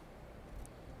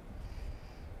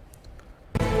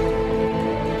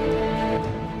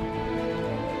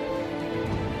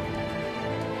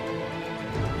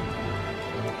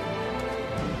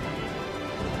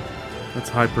 That's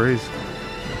high praise.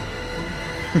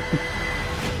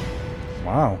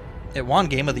 Wow. It won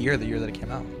Game of the Year the year that it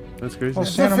came out. That's crazy. Oh,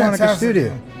 Santa Monica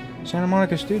Studio. Santa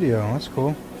Monica Studio. That's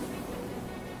cool.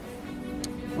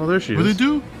 Oh, there she is. What did they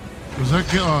do? Was that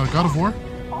God of War?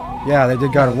 Yeah, they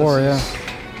did God of War, yeah.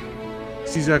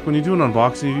 See, Zach, when you do an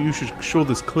unboxing, you should show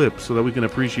this clip so that we can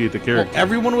appreciate the character. Well,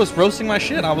 everyone was roasting my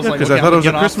shit. I was like, because I thought it was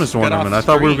a Christmas ornament. I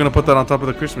thought we were going to put that on top of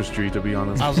the Christmas tree, to be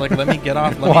honest. I was like, let me get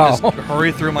off. Let me just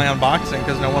hurry through my unboxing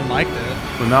because no one liked it.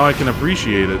 But now I can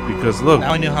appreciate it because, look.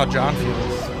 Now I knew how John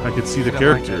feels. I could see the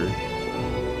character.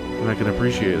 And I can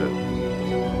appreciate it.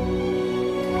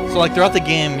 So, like, throughout the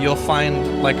game, you'll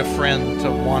find, like, a friend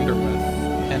to wander with.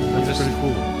 And that's pretty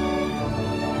cool.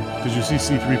 Did you see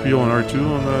C-3PO and R2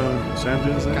 on the sand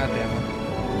dunes there? God damn it.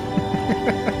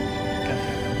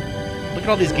 Look at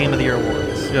all these Game of the Year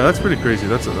awards. Yeah, that's pretty crazy.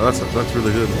 That's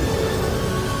really good.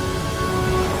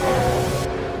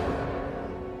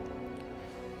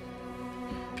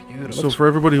 Beautiful. So for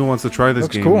everybody who wants to try this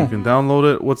game, cool. you can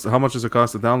download it. How much does it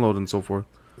cost to download and so forth?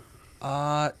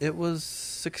 It was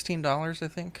 $16, I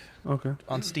think. Okay.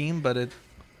 On Steam, but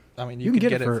I mean, you can could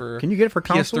get it for. Can you get it for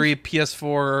PS3,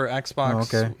 PS4, Xbox. Oh,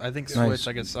 okay. I think Nice. Switch.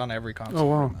 Like it's on every console. Oh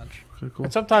wow. Pretty much. Okay, cool.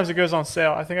 And sometimes it goes on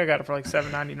sale. I think I got it for like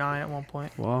 $7.99 at one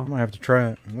point. Wow. I might have to try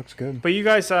it. It looks good. But you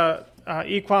guys,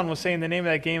 Equan was saying the name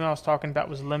of that game I was talking about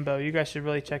was Limbo. You guys should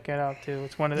really check it out too.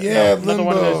 It's one of the another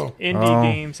one of those indie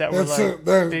games that were like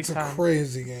big time. A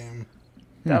crazy game.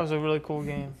 That was a really cool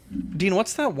game. Dean,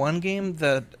 what's that one game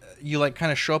that you like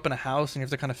kind of show up in a house and you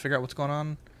have to kind of figure out what's going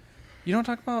on? You know what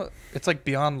I'm talking about? It's like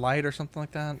Beyond Light or something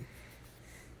like that.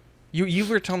 You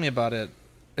were telling me about it.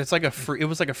 It's like it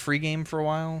was like a free game for a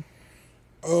while.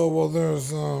 Oh well,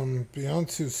 there's Beyond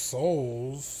Two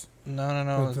Souls. No.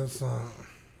 But that's not.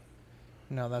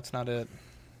 No, that's not it.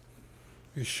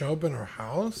 You show up in her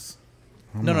house?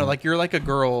 No, like you're like a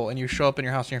girl and you show up in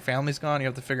your house and your family's gone. You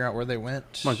have to figure out where they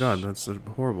went. Oh my God, that's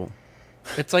horrible.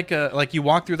 It's like you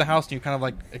walk through the house and you kind of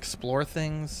like explore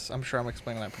things. I'm sure I'm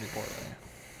explaining that pretty poorly.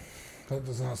 That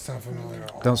does not sound familiar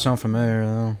at all. Don't sound familiar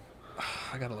though.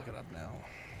 I gotta look it up now.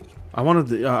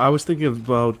 I was thinking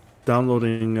about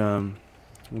downloading,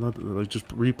 like just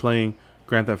replaying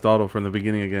Grand Theft Auto from the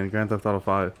beginning again. Grand Theft Auto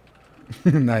 5.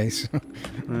 Nice.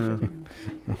 Yeah.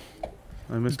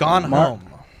 I missed Gone Home.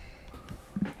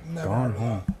 Never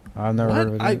Home. I've never heard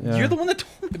of it. You're the one that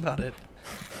told me about it.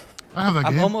 I have that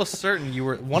game. I'm almost certain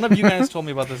one of you guys told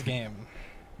me about this game.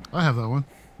 I have that one.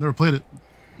 Never played it.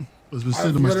 It's been sitting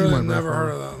I've in my Steam literally library. never heard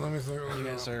of that. Let me see. You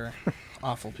guys are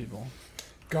awful people.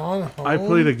 Gone Home. I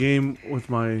played a game with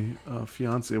my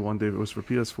fiance one day. It was for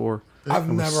PS4. I've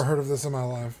never heard of this in my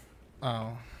life.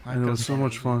 Oh. And it was so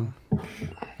much fun.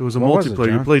 It was a What was it, multiplayer.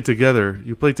 John?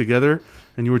 You played together,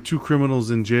 and you were two criminals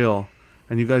in jail,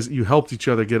 and you helped each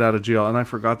other get out of jail. And I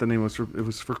forgot the name. It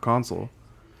was for console.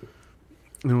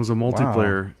 And it was a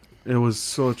multiplayer. It was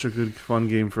such a good fun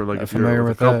game for like if you're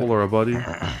with a couple or a buddy.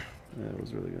 Yeah, it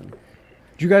was really good.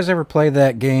 Did you guys ever play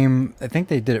that game? I think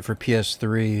they did it for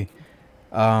PS3.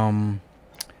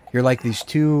 You're like these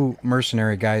two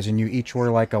mercenary guys, and you each wear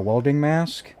like a welding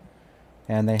mask,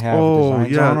 and they have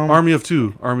designs on them. Army of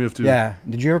Two. Yeah.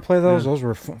 Did you ever play those? Yeah. Those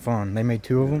were fun. They made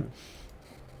two of them.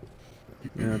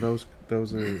 Yeah, those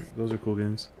are cool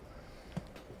games.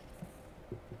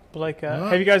 But like,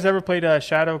 have you guys ever played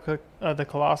Shadow of the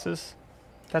Colossus?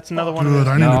 That's another one of Dude, those.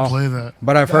 I need to play that.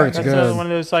 But I've heard it's That's good. another one of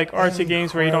those like artsy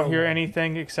games where you don't hear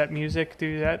anything except music.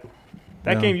 Dude,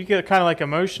 that game you get kind of like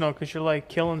emotional because you're like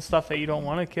killing stuff that you don't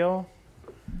want to kill.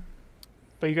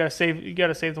 But you gotta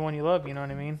save the one you love. You know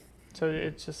what I mean? So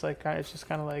it's just like kind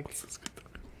of like.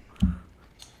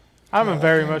 I'm a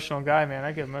very emotional guy, man.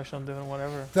 I get emotional doing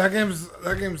whatever. That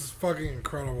game's fucking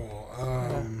incredible.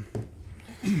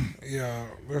 Yeah,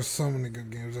 there's so many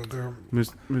good games out there.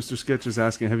 Mr. Sketch is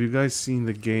asking, have you guys seen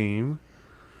the game?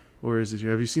 Or is it here?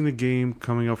 Have you seen the game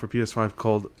coming out for PS5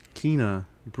 called Kena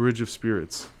Bridge of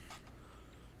Spirits?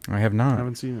 I have not. I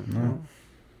haven't seen it. No.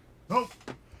 Nope.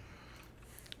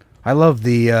 I love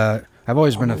the. I've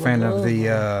always been a fan of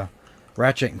the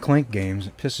Ratchet and Clank games.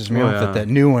 It pisses me off that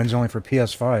new one's only for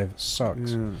PS5. It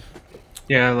sucks.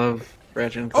 Yeah, I love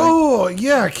Ratchet and Clank. Oh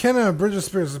yeah, Kena Bridge of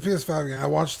Spirits, the PS5 game. I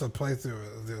watched the playthrough of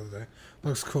it the other day.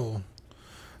 Looks cool.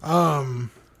 So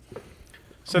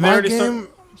my game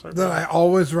that I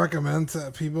always recommend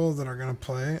to people that are gonna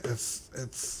play.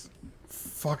 It's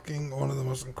fucking one of the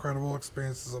most incredible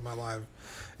experiences of my life.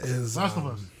 Is Last of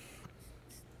Us.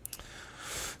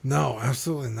 No,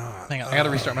 absolutely not. Hang on, I gotta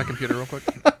restart my computer real quick.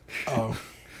 Oh,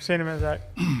 say in a minute, Zach.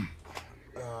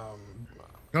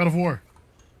 God of War.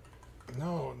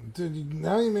 No, dude,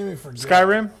 now you made me forget.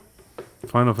 Skyrim.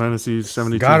 Final Fantasy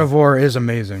 72. God of War is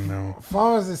amazing, though.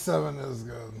 Final Fantasy 7 is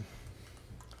good.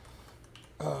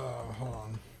 Hold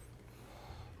on.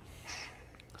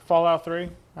 Fallout 3.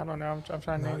 I don't know. I'm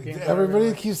trying to name games.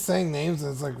 Everybody keeps saying names,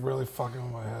 and it's like really fucking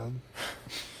with my head.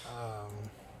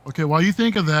 Okay, while you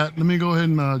think of that, let me go ahead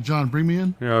and John, bring me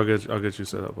in. Yeah, I'll get you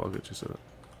set up.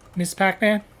 Miss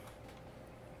Pac-Man.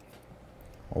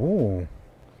 Oh,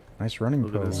 nice running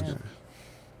Look at this pose. guy.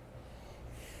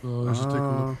 So let's just take a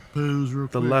look. Pose real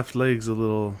The quick. left leg's a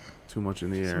little too much in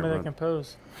the air. Somebody that but can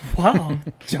pose. Wow,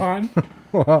 John.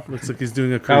 looks like he's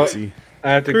doing a curtsy.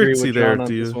 I have to agree Curtsy with there John on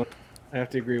to this you. one. I have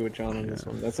to agree with John on this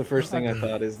one. That's the first thing I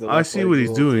thought is the. I see what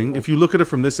he's doing. If you look at it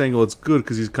from this angle, it's good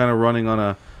because he's kind of running on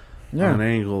an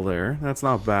angle there. That's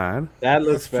not bad. That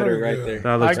looks better right there.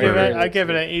 That looks better. I give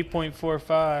it an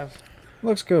 8.45.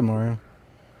 Looks good, Mario.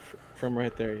 From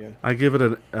right there, yeah. I give it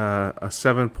a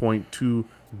 7.2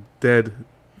 dead.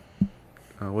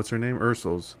 What's her name?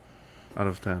 Ursos, out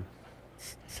of 10.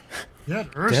 Yeah,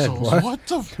 Ursula. what? What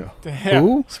the? Damn.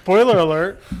 Who? Spoiler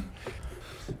alert.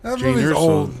 That Jane movie's Erso.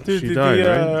 old. Dude, She died,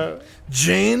 right?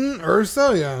 Jane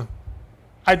Erso, yeah.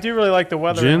 I do really like the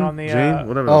weathering Jin? on the. Jane?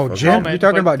 Whatever the Oh, fuck. Jen? helmet, You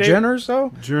talking but about they- Jen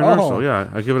Erso? Jern Oh. Erso, yeah.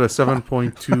 I give it a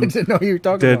 7.2 I didn't know you were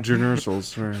talking dead about. Jern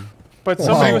Ersos. Right. But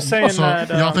somebody was saying So, that.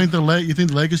 y'all think the leg? You think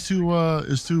the leg is too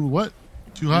what?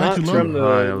 Too high? Not Too low? from the,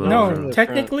 High, a little not bit. from the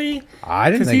Technically, I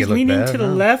didn't because think he's it looked leaning bad. to the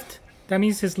no. left, that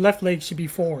means his left leg should be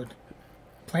forward,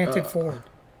 planted forward.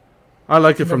 I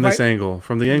like it And from the this right- angle.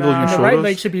 From the angle Nah. you And And the showed right us.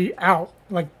 leg should be out,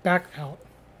 like back out.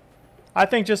 I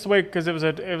think just the way because it was a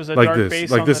like dark this.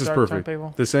 base Like on this the is dark perfect.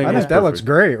 turntable. This I angle think is that looks perfect.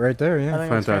 great right there. I Yeah.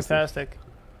 think it's Fantastic. fantastic.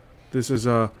 This is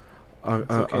It's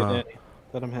okay, Danny.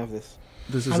 Let him have this.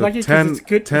 this is I like a it 'cause 10, it's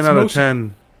good- 10 it's out of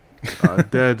motion. 10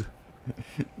 dead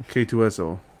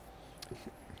K2SO.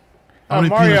 How many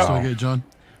Mario. peanuts do I get, John?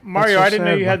 Mario, What's so I didn't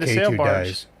know sad you had when the sail K2 barge.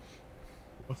 dies?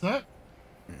 What's that?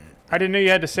 I didn't know you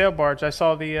had the sail barge. I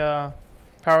saw the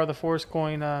Power of the Force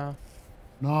coin. No,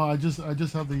 I just have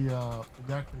the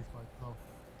yak face myself.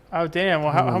 Oh damn! Well,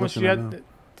 I'm how much looking you at had?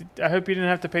 I hope you didn't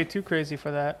have to pay too crazy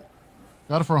for that.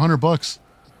 Got it for $100.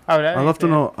 Oh, that I'd ain't love to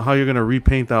bad. know how you're gonna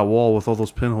repaint that wall with all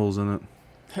those pinholes in it.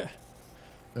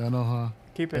 Yeah, I know, huh?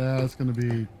 Keep it. Yeah, it's gonna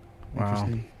be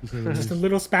interesting. to say the Just least. a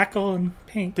little spackle and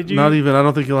paint. Did you? Not even. I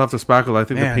don't think you'll have to spackle. I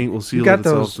think Man, the paint will seal you it got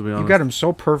itself. those. To be You honest, got them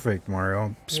so perfect,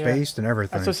 Mario. Yeah. Spaced and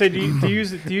everything. I was gonna say, do you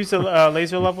use the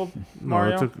laser level,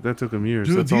 Mario? No, that took him years.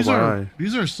 Dude, That's these all by are eye.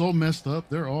 these are so messed up.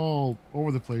 They're all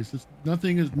over the place. It's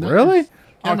nothing is Really? it's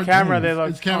On camera, tricks. they look.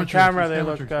 It's camera On tricks. camera, It's they camera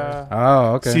look. tricks, guys.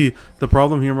 Oh, okay. See, the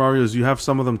problem here, Mario, is you have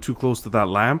some of them too close to that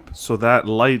lamp, so that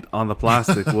light on the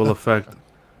plastic will affect.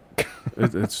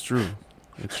 It's true.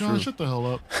 It's John, true. shut the hell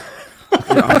up.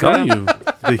 Yeah, I'm telling you.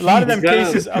 The A lot of heat- them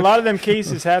cases. A lot of them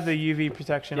cases have the UV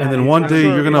protection. And on then it. one I'm day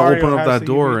sure you're gonna Mario open up has that the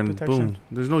door UV and protection. boom,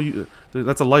 there's no.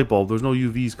 That's a light bulb. There's no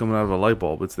UVs coming out of a light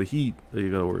bulb. It's the heat that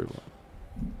you gotta worry about.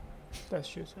 That's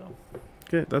true. So.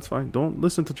 Okay, that's fine. Don't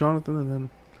listen to Jonathan, and then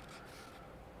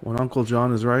when Uncle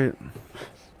John is right.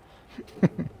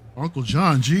 Uncle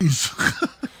John, jeez.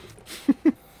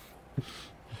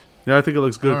 Yeah, I think it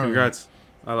looks good. All right. Congrats.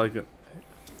 I like it.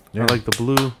 Yeah. I like the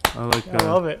blue. I like. I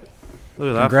love it. Look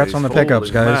at that. Congrats face. on the pickups,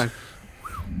 Holy guys. smack.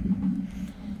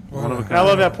 One of a And I kind.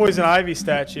 love that poison ivy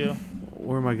statue.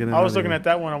 Where am I getting? I was that looking here? at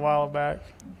that one a while back.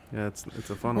 Yeah, it's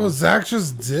a fun Well, one. Zach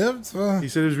just dipped? He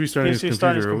said he was restarting He's his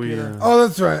restarting computer. his Are we, computer. Oh,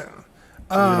 that's right.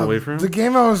 gonna wait for him? The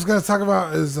game I was going to talk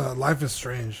about is Life is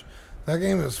Strange. That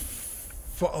game is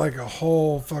like a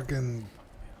whole fucking...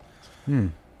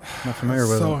 Not familiar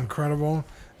with so it. incredible.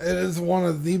 It is one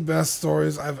of the best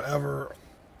stories I've ever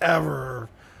Good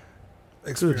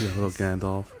experienced. little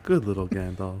Gandalf. Good little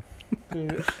Gandalf.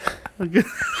 Dude.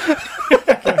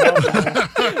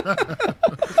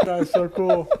 This guy's so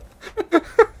cool.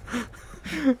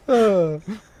 I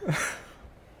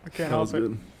can't That help was it.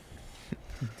 good.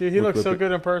 Dude, he We're looks so clipping.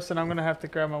 good in person. I'm gonna have to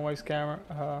grab my wife's camera.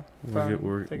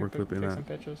 We're Take clipping take that. some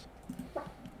pictures.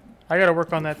 I gotta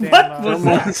work on that damn. What was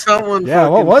that? Someone Yeah,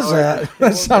 what fucking was farted. that?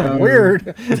 That sounded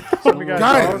weird. Somebody got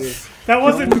Guys, That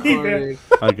wasn't me, man. Farted.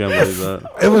 I can't believe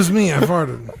that. it was me. I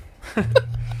farted.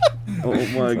 Oh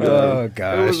my god. Oh It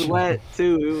gosh. was wet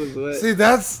too. It was wet. See,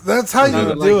 that's how you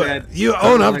Sounded do like it. that. You Sounded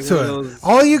own up like to one it. of those-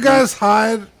 All you guys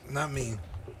hide, not me.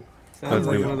 Sounds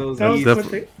like one of those That was geese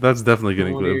what they- That's definitely from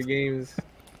getting one of your clipped. games.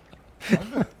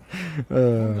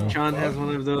 Uh, Sean has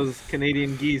one of those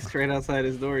Canadian geese right outside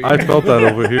his door. I felt that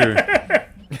over here.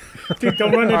 Dude,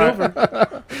 don't run it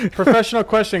over. Professional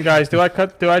question, guys. Do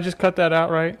I just cut that out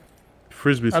right?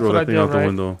 Frisbee That's throw what I that thing did, out the right?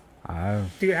 window.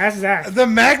 Dude, ask Zach. The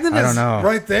magnet I don't is know.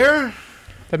 right there.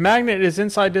 The magnet is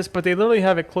inside this, but they literally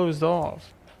have it closed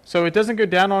off, so it doesn't go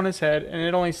down on his head, and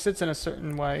it only sits in a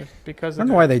certain way because. I don't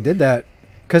know why they did that.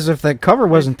 Because if the cover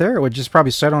wasn't there, it would just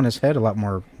probably sit on his head a lot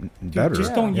more better.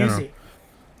 Just don't you use know. it.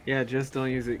 Yeah, just don't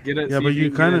use it. Get it. Yeah, see but if you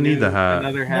can kinda get a need the new- hat.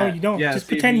 Another hat. No, you don't. Yeah, Just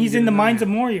see if pretend you he's can in the get Mines of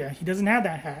another Moria. He doesn't have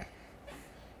that hat.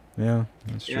 Yeah,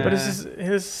 that's true. Yeah. But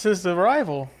it's his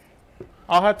arrival.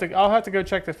 I'll have to go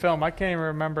check the film. I can't even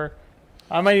remember.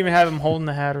 I might even have him holding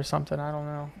the hat or something. I don't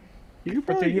know. You could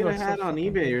But probably dude, he get a looks so hat on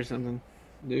fucking eBay good. or something,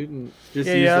 dude. And just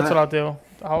Yeah, use yeah, that's that. what I'll do.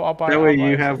 I'll buy. That I'll way buy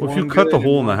you it. have Well, if one you cut the good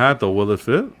hole in and the one- hat, though, will it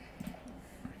fit?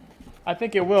 I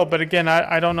think it will, but again,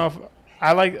 I don't know if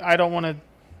I don't want to.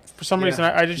 For some Yeah, reason,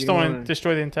 I just you don't wanna- want to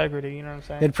destroy the integrity. You know what I'm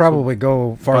saying? It'd probably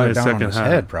go Buy farther a down on second his hat.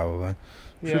 head, probably. I'm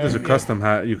sure there's a custom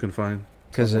hat you can find.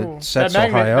 Because Cool. it sets that so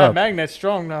magnet, high That up. magnet's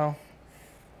strong though.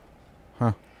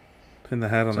 Pin the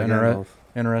hat on It's the intera- Gandalf.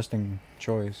 Interesting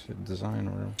choice, design,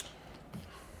 or whatever.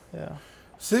 Yeah,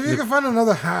 See if you can find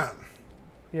another hat,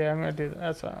 yeah, I'm gonna do that.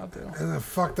 That's what I'll do. and then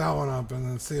fuck that one up, and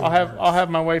then see. if I'll it have works.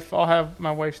 I'll have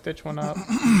my wife stitch one up.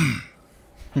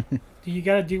 You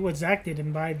gotta do what Zach did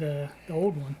and buy the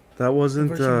old one. That wasn't.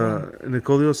 version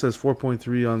Nicolio says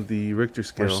 4.3 on the Richter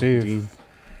scale. Received. Dean.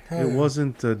 Hell It yeah.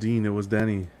 wasn't Dean. It was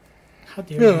Danny. How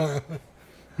dare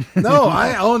you? No,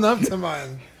 I own up to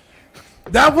mine.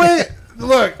 That way,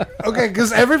 look, okay,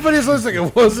 because everybody's listening.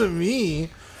 It wasn't me.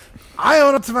 I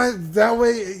own up to my. That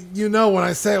way, you know, when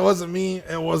I say it wasn't me,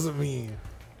 it wasn't me.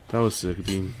 That was sick,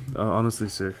 Dean. Honestly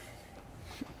sick.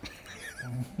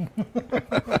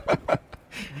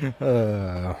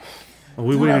 Are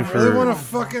we Dude, waiting I really for? want a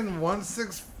fucking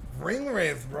 1.6 ring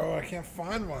wraith, bro. I can't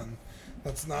find one.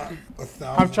 That's not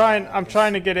 1,000. I'm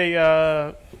trying to get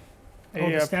a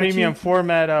the statue? premium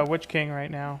format Witch King right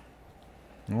now,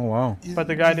 Oh wow. but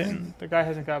the guy didn't. The guy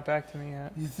hasn't got back to me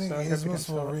yet. You think so I guess we can Ismus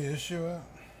will sell it. reissue it?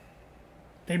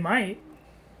 They might.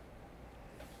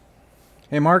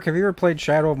 Hey Mark, have you ever played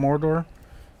Shadow of Mordor?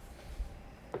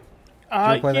 Did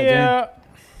you play that Yeah.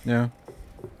 Yeah.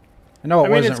 I know it I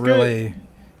mean, wasn't it's good. really.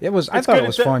 It was. I It's thought good. it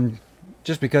was fun,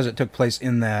 just because it took place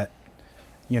in that,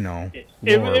 you know. It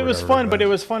lore or was whatever, fun, but it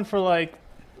was fun for like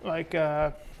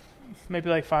maybe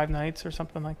like 5 nights or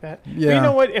something like that. But Yeah. you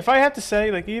know what? If I have to say,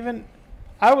 like even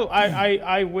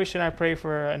I wish and I pray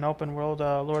for an open world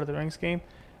Lord of the Rings game.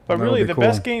 But That would really, be the cool.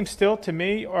 best games still to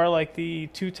me are like the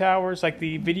Two Towers, like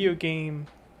the video game,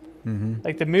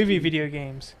 like the movie video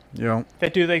games Yeah.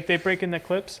 that do like they break in the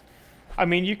clips. I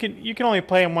mean, you can only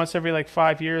play them once every like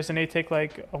 5 years, and they take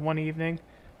like one evening.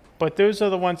 But those are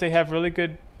the ones they have really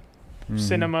good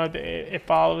cinema. It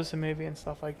follows the movie and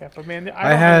stuff like that. But man, I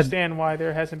don't understand why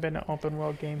there hasn't been an open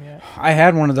world game yet. I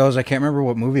had one of those. I can't remember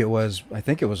what movie it was. I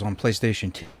think it was on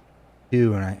PlayStation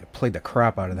 2, and I played the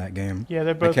crap out of that game. Yeah,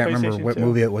 they're both I can't remember PlayStation what 2.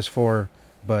 movie it was for,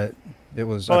 but it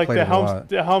was. But I like played it a lot.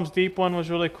 the Helm's Deep one was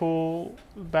really cool.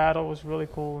 Battle was really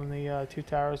cool in the Two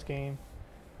Towers game.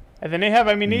 And then they have,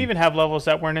 I mean, they even have levels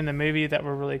that weren't in the movie that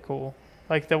were really cool.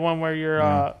 Like the one where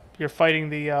you're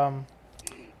fighting the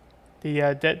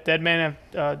dead man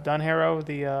of Dunharrow,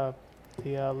 the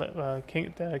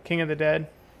king of the dead,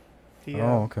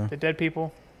 the dead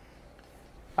people.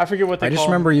 I forget what they I call just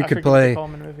them. remember you I could forget what they play. call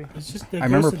them in the movie. It's just the I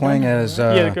remember Ghost of playing Dunharrow, as.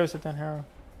 right? Yeah, the Ghost of Dunharrow.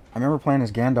 I remember playing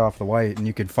as Gandalf the White, and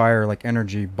you could fire like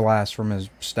energy blasts from his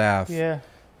staff. Yeah.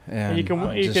 And you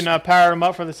can power him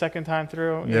up for the second time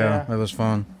through. Yeah, it was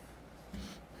fun.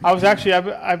 I was actually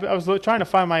I was trying to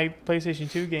find my PlayStation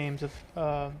 2 games of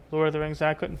Lord of the Rings, and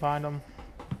I couldn't find them.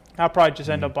 I'll probably just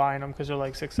end up buying them because they're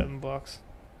like $6-7.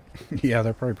 Yeah,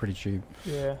 they're probably pretty cheap.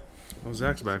 Yeah. Oh,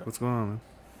 Zach's back. What's going on, man?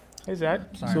 Hey Zach.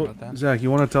 Sorry about that. Zach,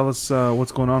 you want to tell us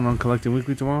what's going on Collecting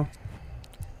Weekly tomorrow?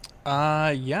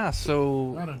 Yeah.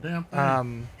 So Not a damn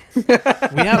thing.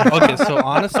 we have so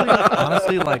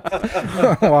honestly, like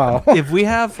Wow. if we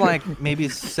have like maybe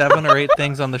 7 or 8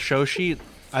 things on the show sheet,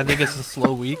 I think it's a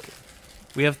slow week.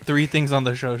 We have 3 things on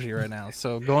the show sheet right now.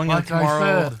 So going in Like I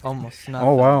tomorrow, said. almost nothing.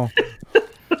 Oh wow.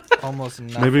 Almost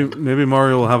nothing. Maybe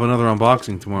Mario will have another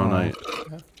unboxing tomorrow night.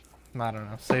 I don't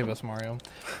know. Save us, Mario.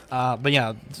 But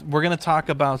yeah, we're going to talk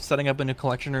about setting up a new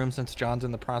collection room since John's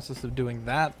in the process of doing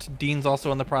that. Dean's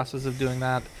also in the process of doing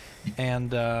that.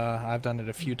 And I've done it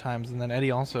a few times. And then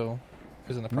Eddie also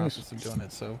is in the process of doing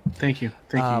it. So Thank you.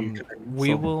 Thank you.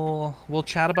 we'll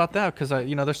chat about that because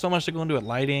there's so much to go into it,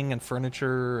 lighting and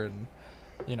furniture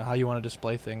and how you want to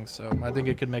display things. So I think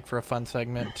it could make for a fun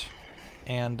segment.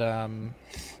 And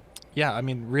yeah, I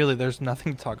mean, really, there's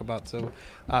nothing to talk about. So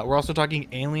we're also talking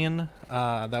Alien.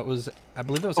 I believe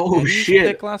that was Oh, Eddie's shit.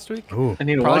 pick last week. Ooh, I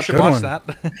need to Probably watch should it. Good watch one.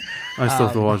 that. I still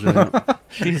have to watch it. Yeah.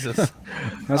 Jesus.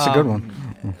 that's a good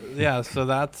one. Yeah, so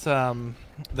that's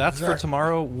for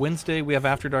tomorrow. Wednesday we have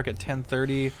After Dark at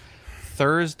 10:30.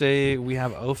 Thursday we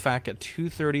have OFAC at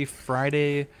 2:30.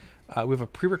 Friday we have a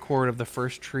pre-record of the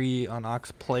first tree on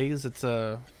Ox Plays. It's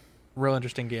a real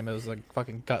interesting game. It was like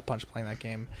fucking gut punch playing that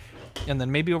game. And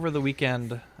then maybe over the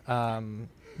weekend,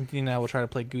 we'll try to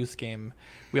play Goose Game.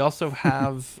 We also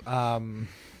have kind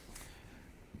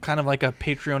of like a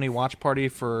Patreon-y watch party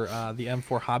for the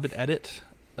M4 Hobbit edit.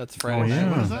 That's Friday night. yeah.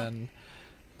 What is And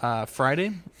then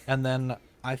Friday. And then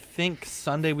I think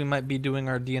Sunday we might be doing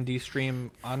our D&D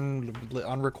stream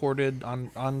unrecorded. It's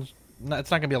not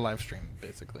going to be a live stream,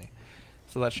 basically.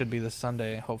 So that should be this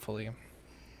Sunday, hopefully.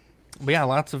 But yeah,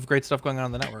 lots of great stuff going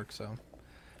on the network, so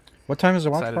What time is the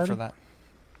watch excited party? for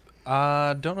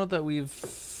that. Don't know that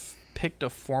we've picked a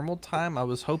formal time. I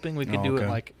was hoping we could do it okay.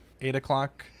 like 8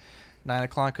 o'clock, 9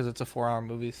 o'clock, because it's a 4-hour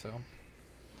movie, so.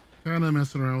 Kind of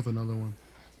messing around with another one.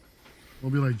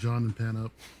 We'll be like John and Pan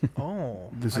Up. Oh,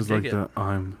 This I is dig like it. the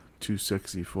I'm too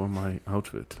sexy for my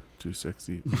outfit. Too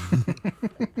sexy.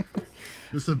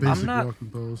 Just a basic I'm not walking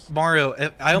pose. Mario.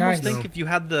 I almost Nice. think if you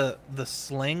had the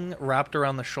sling wrapped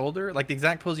around the shoulder, like the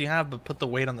exact pose you have, but put the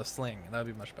weight on the sling, that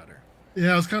would be much better.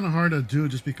 Yeah, it's kind of hard to do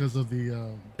just because of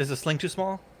the. Is the sling too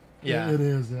small? Yeah. It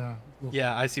is. Yeah.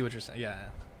 Yeah, I see what you're saying. Yeah.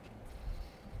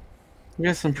 You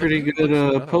got some pretty Looks good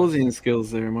otherwise. posing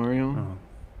skills there, Mario.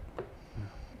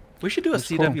 We should do a That's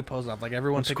CW cool. pose off. Like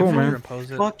everyone That's take cool, a picture man. and pose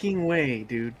it. Fucking way,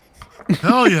 dude.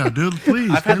 Hell yeah, dude! Please.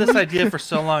 I've had can this we? idea for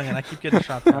so long, and I keep getting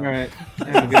shot down. All right. Have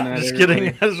a good night, Just everybody.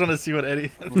 kidding. I just want to see what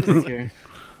Eddie. Take care.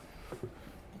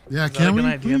 Yeah, Is that a can good we?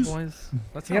 idea, Please? boys?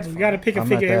 That Yeah, sounds we fun. got to pick a I'm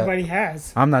not figure that- everybody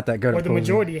has, I'm not that good or at the posing.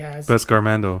 majority has. Best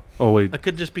Garmando. Oh wait. It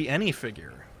could just be any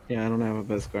figure. Yeah, I don't have a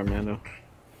best Garmando.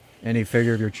 Any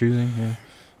figure you're choosing. Yeah.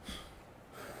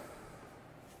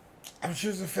 I'm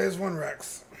choosing Phase 1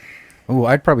 Rex. Oh,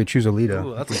 I'd probably choose Alita.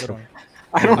 Ooh, that's a good one.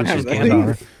 I don't She's have that.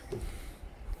 Gandalf.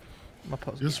 I'm a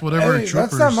pose Just guy. whatever. Hey,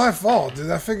 troopers. that's not my fault, dude.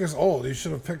 That figure's old. You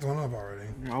should have picked one up already.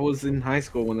 I was in high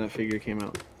school when that figure came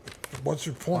out. What's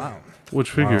your point? Wow.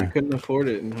 Which I figure? couldn't afford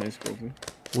it in high school.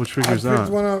 Which I figure's picked that?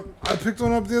 one up. I picked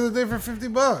one up the other day for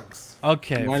 $50.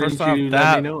 Okay, Why first didn't off, you let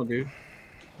that me know, dude?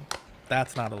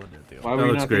 that's not a legit deal. Why That were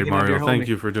you looks not great, thinking of your Mario. Thank homie?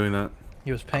 you for doing that.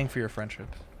 He was paying for your friendship.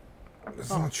 It's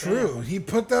not true. He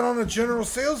put that on a general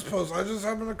sales post. I just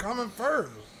happened to comment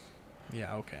first.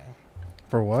 Yeah, okay.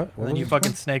 For what? And then you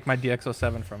fucking snaked my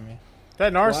DX07 from me.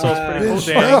 That Narsol's pretty cool,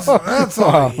 Bitch, Dan. that's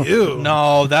on you.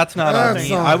 No, that's not on That's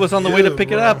me. on I was on the way to you, pick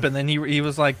it bro. up, and then he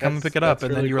was like, "Come and pick it up," That's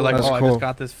and then really you were cool. like, That's "Oh, I cool. just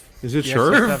got this." Is it DX07.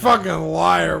 sure? You're a fucking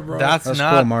liar, bro. That's That's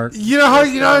not. cool, Mark. You know how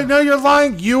you know you're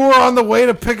lying? You were on the way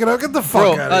to pick it up. Get the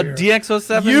fuck Bro, out of a here.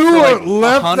 DX07 You for like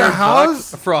left the $100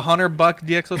 house? for $100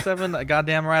 DX07.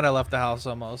 Goddamn right, I left the house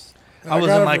almost. I was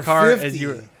got in it my for car 50. as you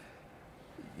were.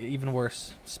 Even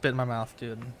worse, spit in my mouth,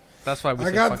 dude. That's why we. I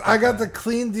say got fuck I that got guy. the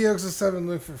clean DX7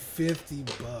 look for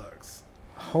 $50.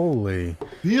 Holy.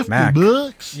 $50 Mac.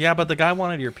 bucks? Yeah, but the guy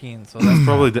wanted your peen, so that's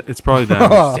It's probably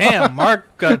damaged. damn.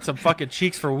 Mark got some fucking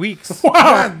cheeks for weeks.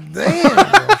 God damn.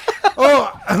 Bro.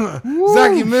 Oh,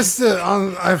 Zach, you missed it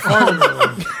on I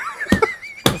farted.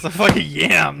 That's a fucking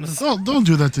yams. Don't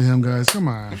do that to him, guys. Come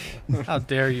on. How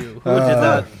dare you? Who did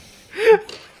that?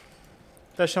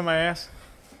 That show my ass.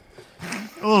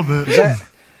 A little bit.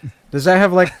 Does that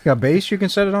have like a base you can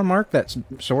set it on, Mark? That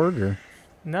sword or?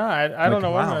 No, I don't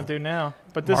know what I'm wow. gonna do now.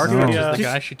 But this Mark is is gonna just be, the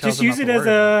guy she tells Just him use not it to as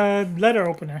worry a letter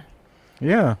opener.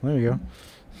 Yeah, there you go.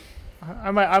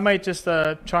 I might just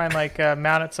try and like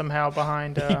mount it somehow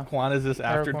behind. about. Juan, is this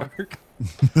after Airborne. dark?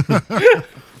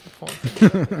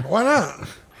 Why not?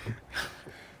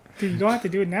 Dude, you don't have to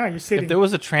do it now. You're sitting. If there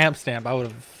was a tramp stamp, that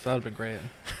would have been great.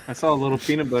 I saw a little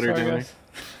peanut butter Sorry, down guys.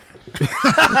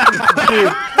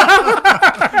 Dude,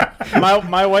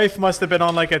 my wife must have been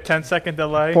on like a 10-second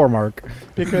delay Poor Mark.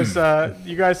 because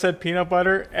you guys said peanut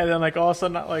butter, and then like all of a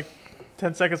sudden, like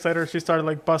 10 seconds later, she started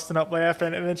like busting up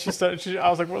laughing, and then she started. I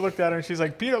was like, we looked at her, and she's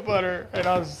like peanut butter, and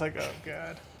I was just like, oh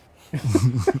god.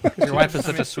 Your wife is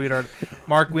such a sweetheart.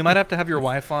 Mark, we might have to have your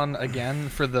wife on again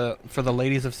for the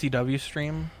ladies of CW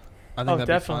stream. I think Oh, that'd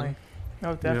definitely. be fun.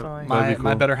 Oh, definitely. My cool.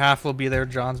 my better half will be there.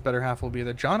 John's better half will be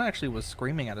there. John actually was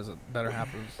screaming at his better half.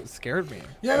 It scared me.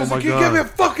 Yeah, Oh oh my like, you God. give me a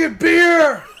fucking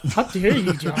beer. How dare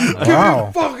you, John? Give Wow. me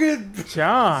a fucking.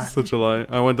 John, Such a lie.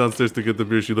 I went downstairs to get the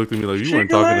beer. She looked at me like, you weren't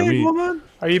talking to me. Woman.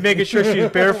 are you making sure she's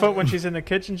barefoot when she's in the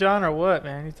kitchen, John, or what,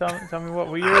 man? You tell me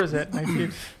what year is it?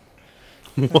 19,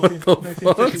 What the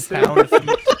 1952? Pound feet.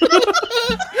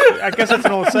 I guess that's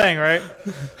an old saying, right?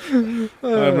 I've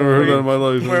never heard that in my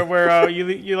life. Where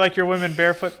you like your women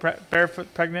barefoot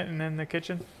pregnant and in the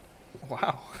kitchen.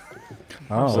 Wow.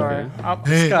 Oh, Sorry, okay. I'm,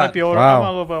 Hey. might be older. Wow. I'm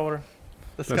a little bit older.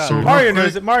 This That's guy. so- Mario quick,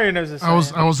 knows it. Mario knows this. I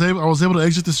was able to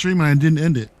exit the stream and I didn't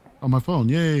end it on my phone.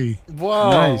 Yay!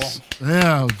 Whoa. Nice.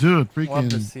 Yeah, dude, Love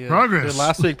to see freaking it. progress. Dude,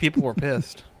 last week people were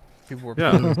pissed. People were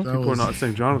Yeah, pissed. people are was- not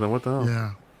saying Jonathan. What the hell?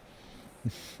 Yeah.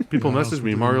 People Yeah, I was message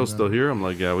me, completely Mario's with still that. here. I'm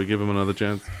like, yeah, we give him another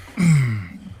chance.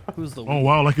 Who's the Oh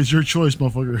wow, like it's your choice,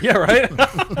 motherfucker. Yeah, right?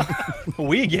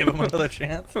 We gave him another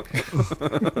chance.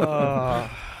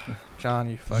 John,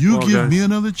 you fucking... You Well, give guys. me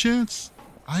another chance,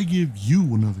 I give you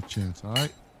another chance. All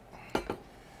right.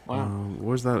 Wow.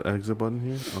 Where's that exit button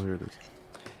here? Oh, here it is.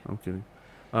 I'm kidding.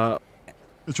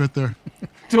 It's right there.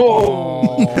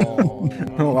 Oh.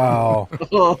 Wow.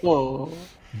 Oh.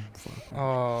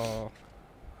 Oh.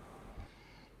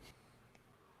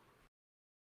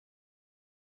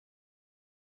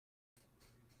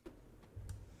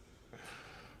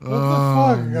 What the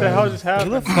fuck? What the hell just Who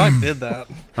the happened? fuck did that?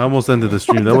 I almost ended the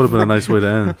stream. That would have been a nice way to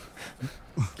end.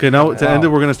 Okay, now to end it,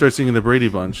 we're gonna start singing the Brady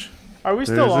Bunch. Are we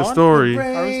still There's on? a story.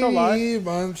 Are we still live? Brady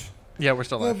Bunch. Yeah, we're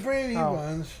still The live. Brady Oh.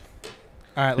 Bunch.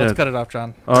 All right, let's cut it off,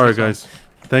 John. All right, guys.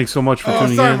 Thanks so much for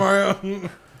tuning sorry, in.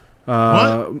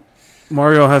 Mario.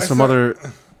 Mario has some other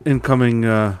incoming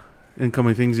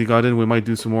things he got in. We might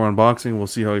do some more unboxing. We'll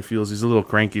see how he feels. He's a little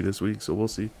cranky this week, so we'll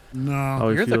see. No,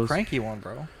 you're the cranky one,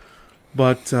 bro.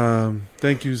 But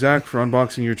thank you, Zach, for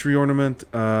unboxing your tree ornament.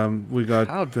 We got.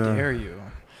 How dare you,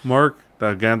 Mark?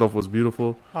 That Gandalf was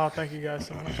beautiful. Oh, thank you guys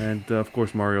so much. And of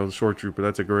course, Mario, the Shoretrooper.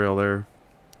 That's a grail there.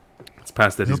 It's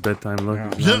past Eddie's bedtime. Look,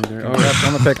 Congrats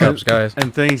on the pickups, guys.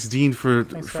 And thanks, Dean, for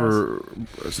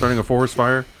starting a forest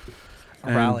fire.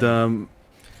 And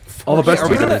all the best. Are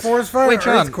we gonna forest fire? Wait,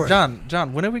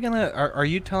 John. When are we gonna? Are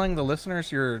you telling the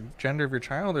listeners your gender of your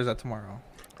child, or is that tomorrow?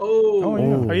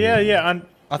 Yeah.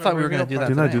 I thought we were gonna do that.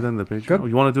 Didn't I do that in the Patreon? Oh,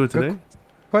 you want to do it today?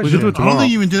 We can do it I tomorrow. don't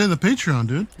think you even did it in the Patreon,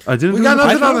 dude. I didn't. We got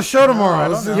nothing on the show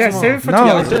tomorrow. Save it for tomorrow.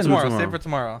 Yeah, let's do it tomorrow. Save it for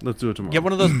tomorrow. Let's do it tomorrow. Get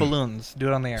one of those balloons. Do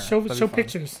it on the air. Show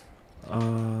pictures.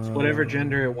 Whatever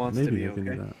gender it wants to be. Maybe I can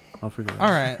do that. I'll figure it out.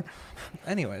 All right.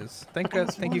 Anyways, thank you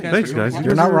guys. Thanks, guys.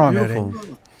 You're not wrong, Eddie.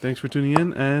 Thanks for tuning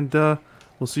in, and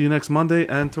we'll see you next Monday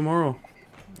and tomorrow.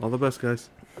 All the best, guys.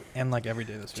 And like every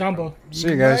day this week. Jumbo.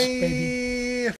 See you guys. Baby.